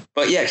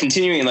 But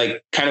continuing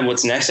like kind of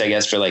what's next, I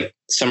guess, for like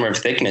Summer of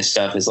Thickness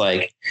stuff is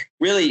like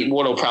really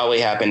what'll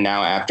probably happen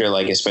now after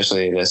like,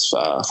 especially this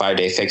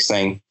 5-day fix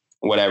thing,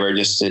 whatever,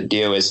 just to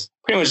do is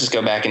pretty much just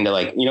go back into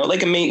like,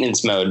 like a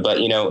maintenance mode.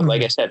 But,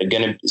 like I said,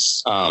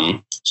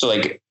 so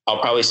like I'll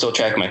probably still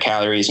track my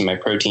calories and my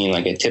protein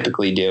like I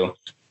typically do,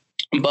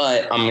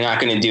 but I'm not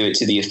going to do it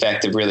to the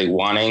effect of really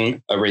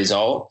wanting a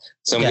result.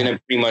 So I'm going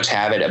to pretty much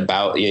have it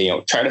about,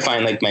 try to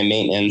find like my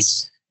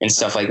maintenance and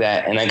stuff like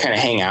that. And then kind of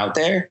hang out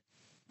there.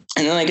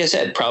 And then, like I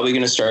said, probably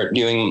going to start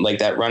doing like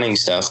that running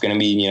stuff, going to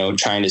be,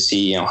 trying to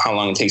see, how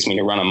long it takes me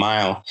to run a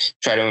mile,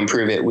 try to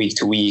improve it week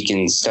to week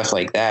and stuff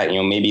like that.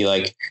 Maybe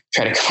like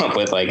try to come up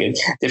with like a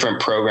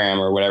different program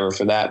or whatever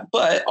for that,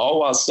 but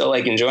all while still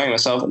like enjoying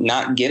myself,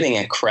 not giving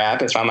a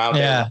crap if I'm out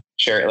there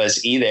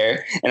shirtless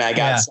either. And I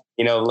got,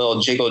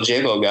 little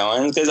jiggle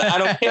going because I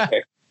don't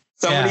care.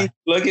 Somebody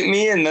look at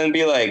me and then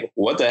be like,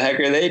 what the heck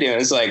are they doing?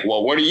 It's like,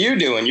 well, what are you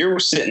doing? You're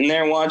sitting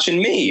there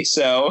watching me.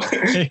 So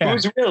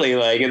who's really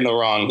like in the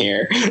wrong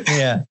here?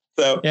 Yeah.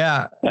 So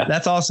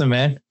that's awesome,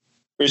 man.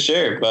 For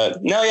sure.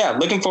 But no,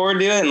 looking forward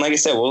to it. And like I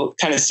said, we'll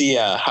kind of see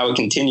how it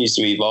continues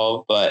to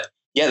evolve. But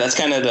that's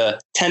kind of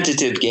the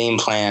tentative game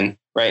plan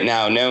right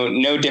now.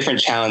 No different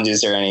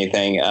challenges or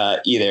anything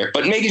either,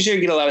 but making sure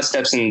you get a lot of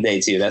steps in the day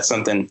too. That's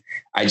something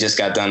I just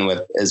got done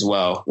with as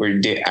well.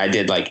 I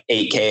did like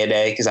 8K a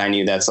day because I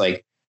knew that's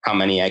like how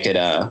many I could,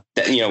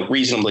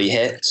 reasonably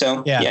hit.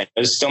 So I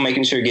was still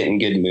making sure getting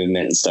good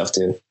movement and stuff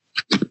too.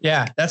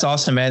 Yeah, that's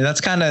awesome, man.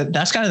 That's kind of the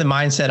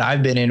mindset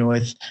I've been in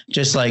with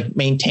just like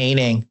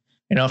maintaining.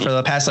 For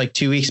the past like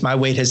 2 weeks, my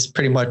weight has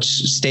pretty much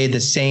stayed the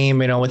same,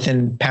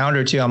 within a pound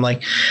or two. I'm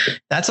like,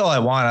 that's all I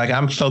want. Like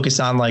I'm focused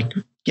on like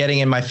getting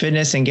in my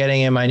fitness and getting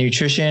in my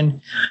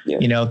nutrition,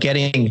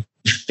 getting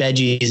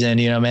veggies and,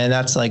 man,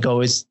 that's like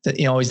always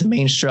the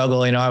main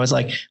struggle. I was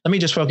like, let me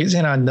just focus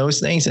in on those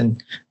things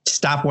and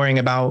stop worrying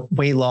about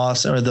weight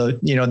loss or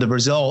the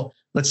result.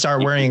 Let's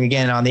start worrying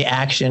again on the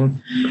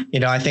action.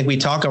 I think we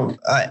talk,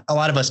 a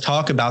lot of us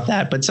talk about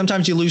that, but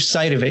sometimes you lose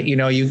sight of it.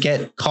 You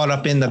get caught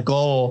up in the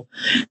goal,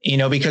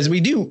 because we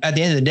do, at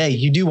the end of the day,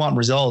 you do want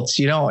results.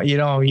 You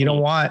don't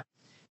want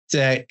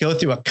to go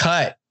through a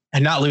cut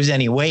and not lose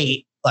any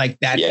weight like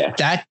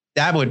that.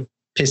 That would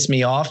piss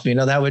me off.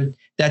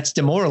 That's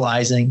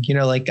demoralizing.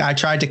 Like I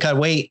tried to cut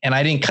weight and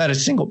I didn't cut a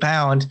single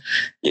pound.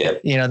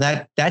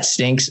 That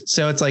stinks.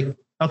 So it's like,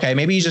 okay,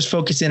 maybe you just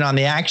focus in on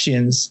the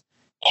actions,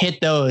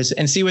 hit those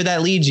and see where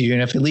that leads you.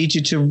 And if it leads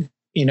you to,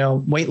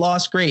 weight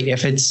loss, great.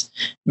 If it's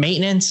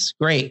maintenance,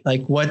 great.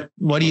 Like what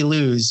do you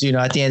lose,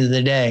 at the end of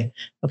the day?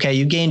 Okay.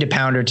 You gained a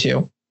pound or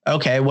two.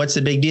 Okay. What's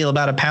the big deal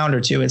about a pound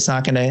or two? It's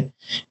not going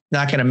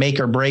to make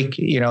or break,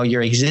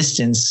 your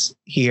existence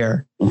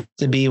here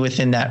to be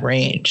within that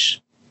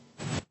range.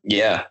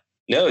 Yeah,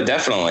 no,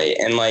 definitely.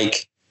 And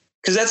like,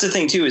 cause that's the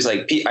thing too, is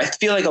like, I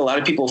feel like a lot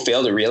of people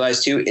fail to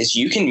realize too, is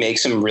you can make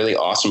some really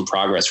awesome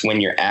progress when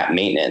you're at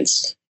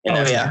maintenance. And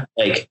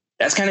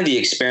that's kind of the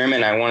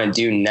experiment I want to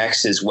do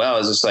next as well.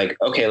 Is just like,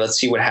 okay, let's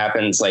see what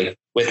happens like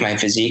with my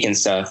physique and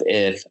stuff.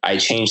 If I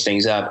change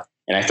things up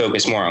and I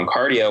focus more on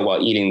cardio while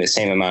eating the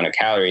same amount of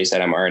calories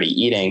that I'm already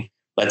eating,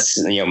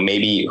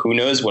 maybe who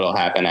knows what'll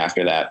happen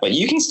after that, but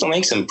you can still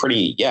make some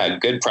pretty,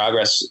 good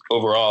progress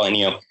overall. And,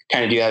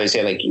 kind of do how they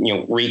say, like,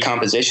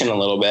 recomposition a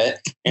little bit.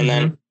 And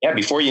then,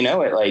 before you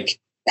know it, like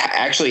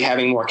actually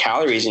having more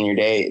calories in your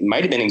day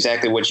might have been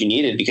exactly what you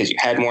needed because you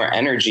had more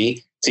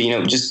energy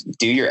to, just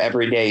do your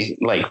everyday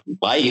like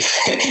life.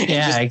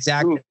 Yeah,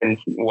 exactly. And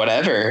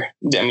whatever.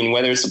 I mean,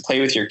 whether it's to play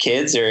with your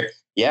kids or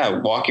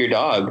walk your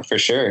dog for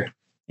sure.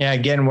 Yeah,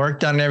 getting work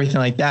done and everything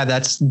like that.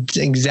 That's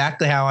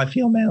exactly how I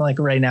feel, man. Like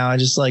right now, I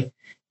just like,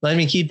 let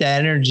me keep that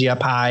energy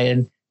up high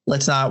and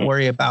let's not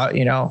worry about,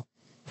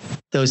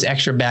 those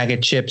extra bag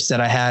of chips that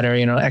I had or,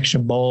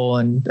 extra bowl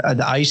and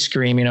the ice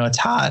cream, it's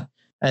hot.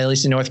 At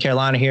least in North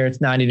Carolina here,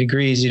 it's 90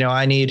 degrees.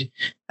 I need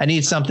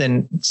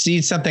something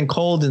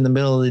cold in the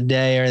middle of the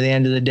day or the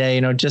end of the day,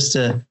 just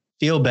to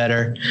feel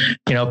better,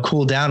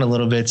 cool down a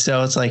little bit.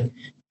 So it's like,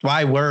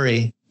 why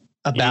worry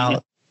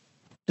about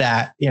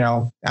that,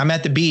 I'm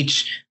at the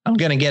beach, I'm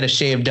going to get a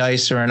shaved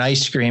ice or an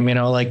ice cream,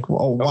 like,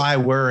 well, why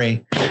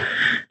worry?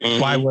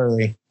 Why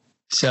worry?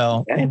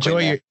 So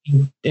enjoy.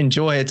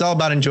 It's all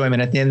about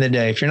enjoyment at the end of the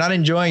day. If you're not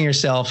enjoying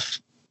yourself,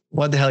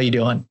 what the hell are you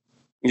doing?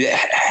 Yeah,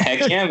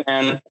 heck yeah,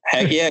 man.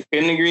 Heck yeah.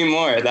 Couldn't agree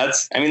more.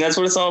 That's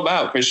what it's all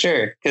about for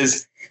sure.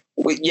 Because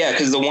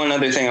the one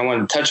other thing I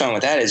wanted to touch on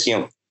with that is,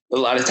 a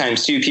lot of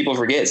times too, people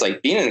forget it's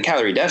like being in a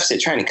calorie deficit,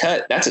 trying to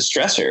cut, that's a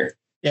stressor.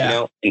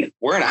 Yeah. And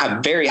we're in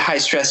a very high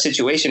stress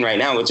situation right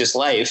now with just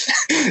life.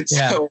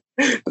 So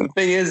the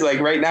thing is, like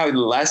right now, the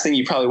last thing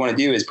you probably want to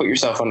do is put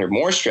yourself under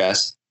more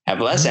stress,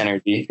 have less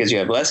energy because you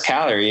have less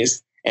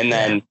calories. And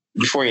then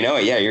before you know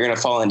it, you're going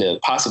to fall into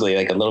possibly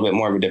like a little bit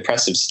more of a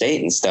depressive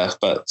state and stuff.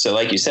 But so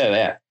like you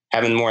said,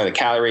 having more of the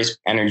calories,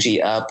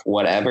 energy up,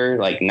 whatever,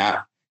 like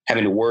not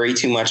having to worry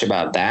too much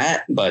about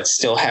that, but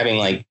still having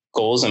like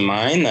goals in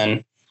mind,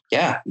 then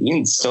you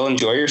can still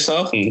enjoy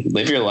yourself and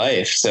live your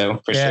life.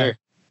 So for sure.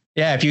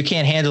 Yeah. If you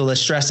can't handle the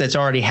stress that's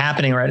already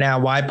happening right now,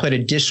 why put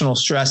additional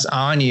stress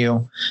on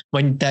you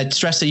when that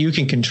stress that you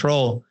can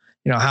control,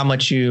 how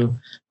much you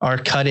are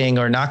cutting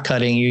or not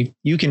cutting,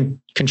 you can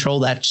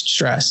control that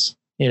stress,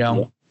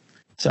 So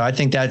I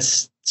think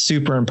that's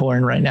super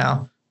important right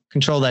now.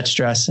 Control that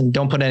stress and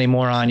don't put any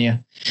more on you.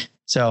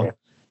 So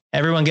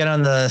everyone get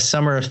on the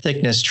Summer of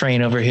Thickness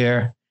train over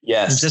here.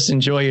 Yes. And just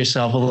enjoy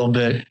yourself a little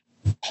bit.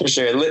 For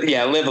sure.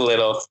 Live a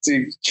little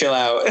to chill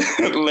out.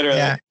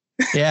 Literally.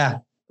 Yeah,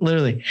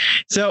 literally.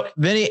 So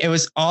Vinny, it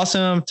was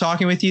awesome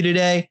talking with you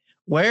today.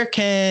 Where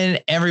can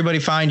everybody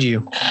find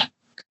you?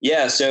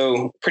 Yeah.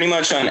 So pretty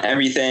much on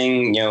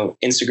everything,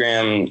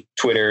 Instagram,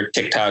 Twitter,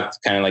 TikTok,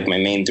 kind of like my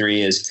main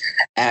three is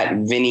at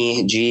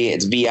Vinnie G.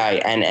 It's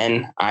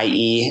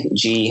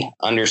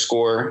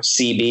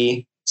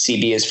VINNIEG_CB.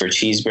 CB is for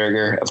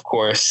cheeseburger, of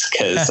course,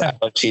 because I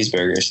love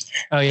cheeseburgers.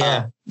 Oh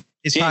yeah.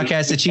 His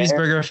podcast, The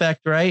Cheeseburger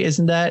Effect, right?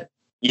 Isn't that?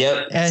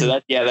 Yep.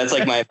 So that's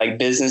like my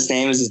business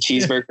name is The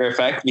Cheeseburger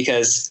Effect,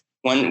 because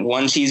one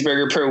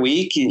cheeseburger per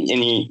week and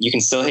you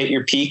can still hit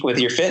your peak with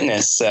your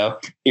fitness. So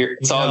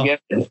it's all good.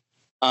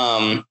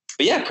 But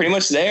pretty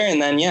much there. And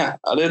then,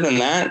 other than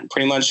that,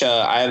 pretty much,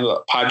 I have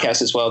a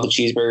podcast as well, The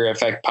Cheeseburger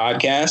Effect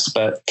Podcast,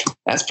 but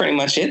that's pretty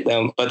much it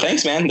though. But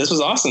thanks, man. This was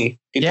awesome.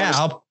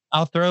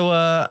 I'll throw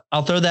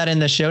that in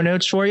the show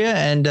notes for you,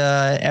 and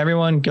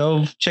everyone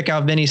go check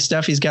out Vinny's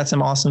stuff. He's got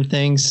some awesome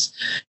things,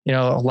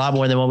 a lot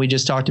more than what we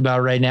just talked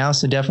about right now.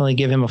 So definitely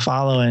give him a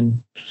follow and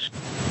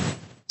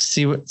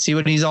see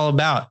what he's all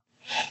about.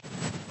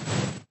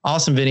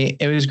 Awesome, Vinny.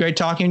 It was great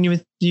talking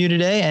with you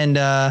today, and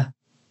I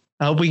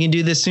hope we can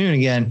do this soon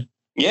again.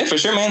 Yeah, for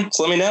sure, man.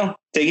 Just let me know.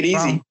 Take it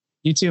easy.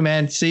 You too,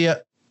 man. See ya.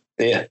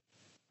 See ya.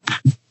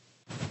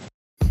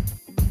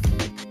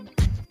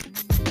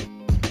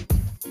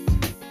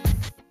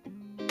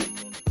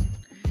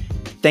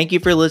 Thank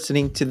you for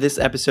listening to this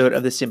episode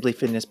of the Simply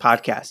Fitness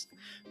Podcast.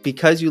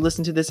 Because you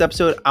listened to this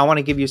episode, I want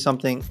to give you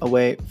something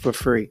away for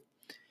free.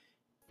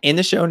 In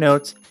the show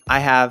notes, I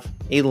have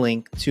a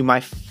link to my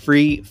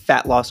free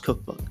fat loss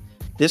cookbook.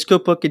 This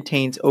cookbook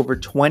contains over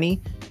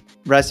 20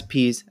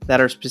 recipes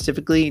that are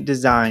specifically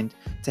designed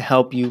to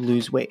help you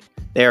lose weight.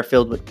 They are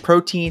filled with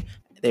protein,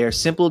 they are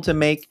simple to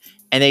make,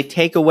 and they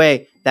take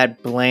away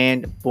that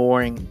bland,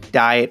 boring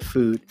diet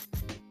food.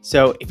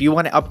 So if you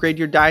want to upgrade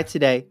your diet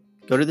today,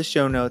 go to the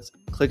show notes,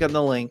 click on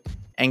the link,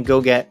 and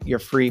go get your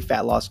free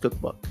fat loss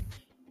cookbook.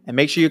 And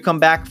make sure you come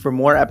back for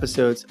more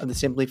episodes of the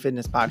Simply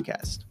Fitness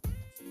Podcast.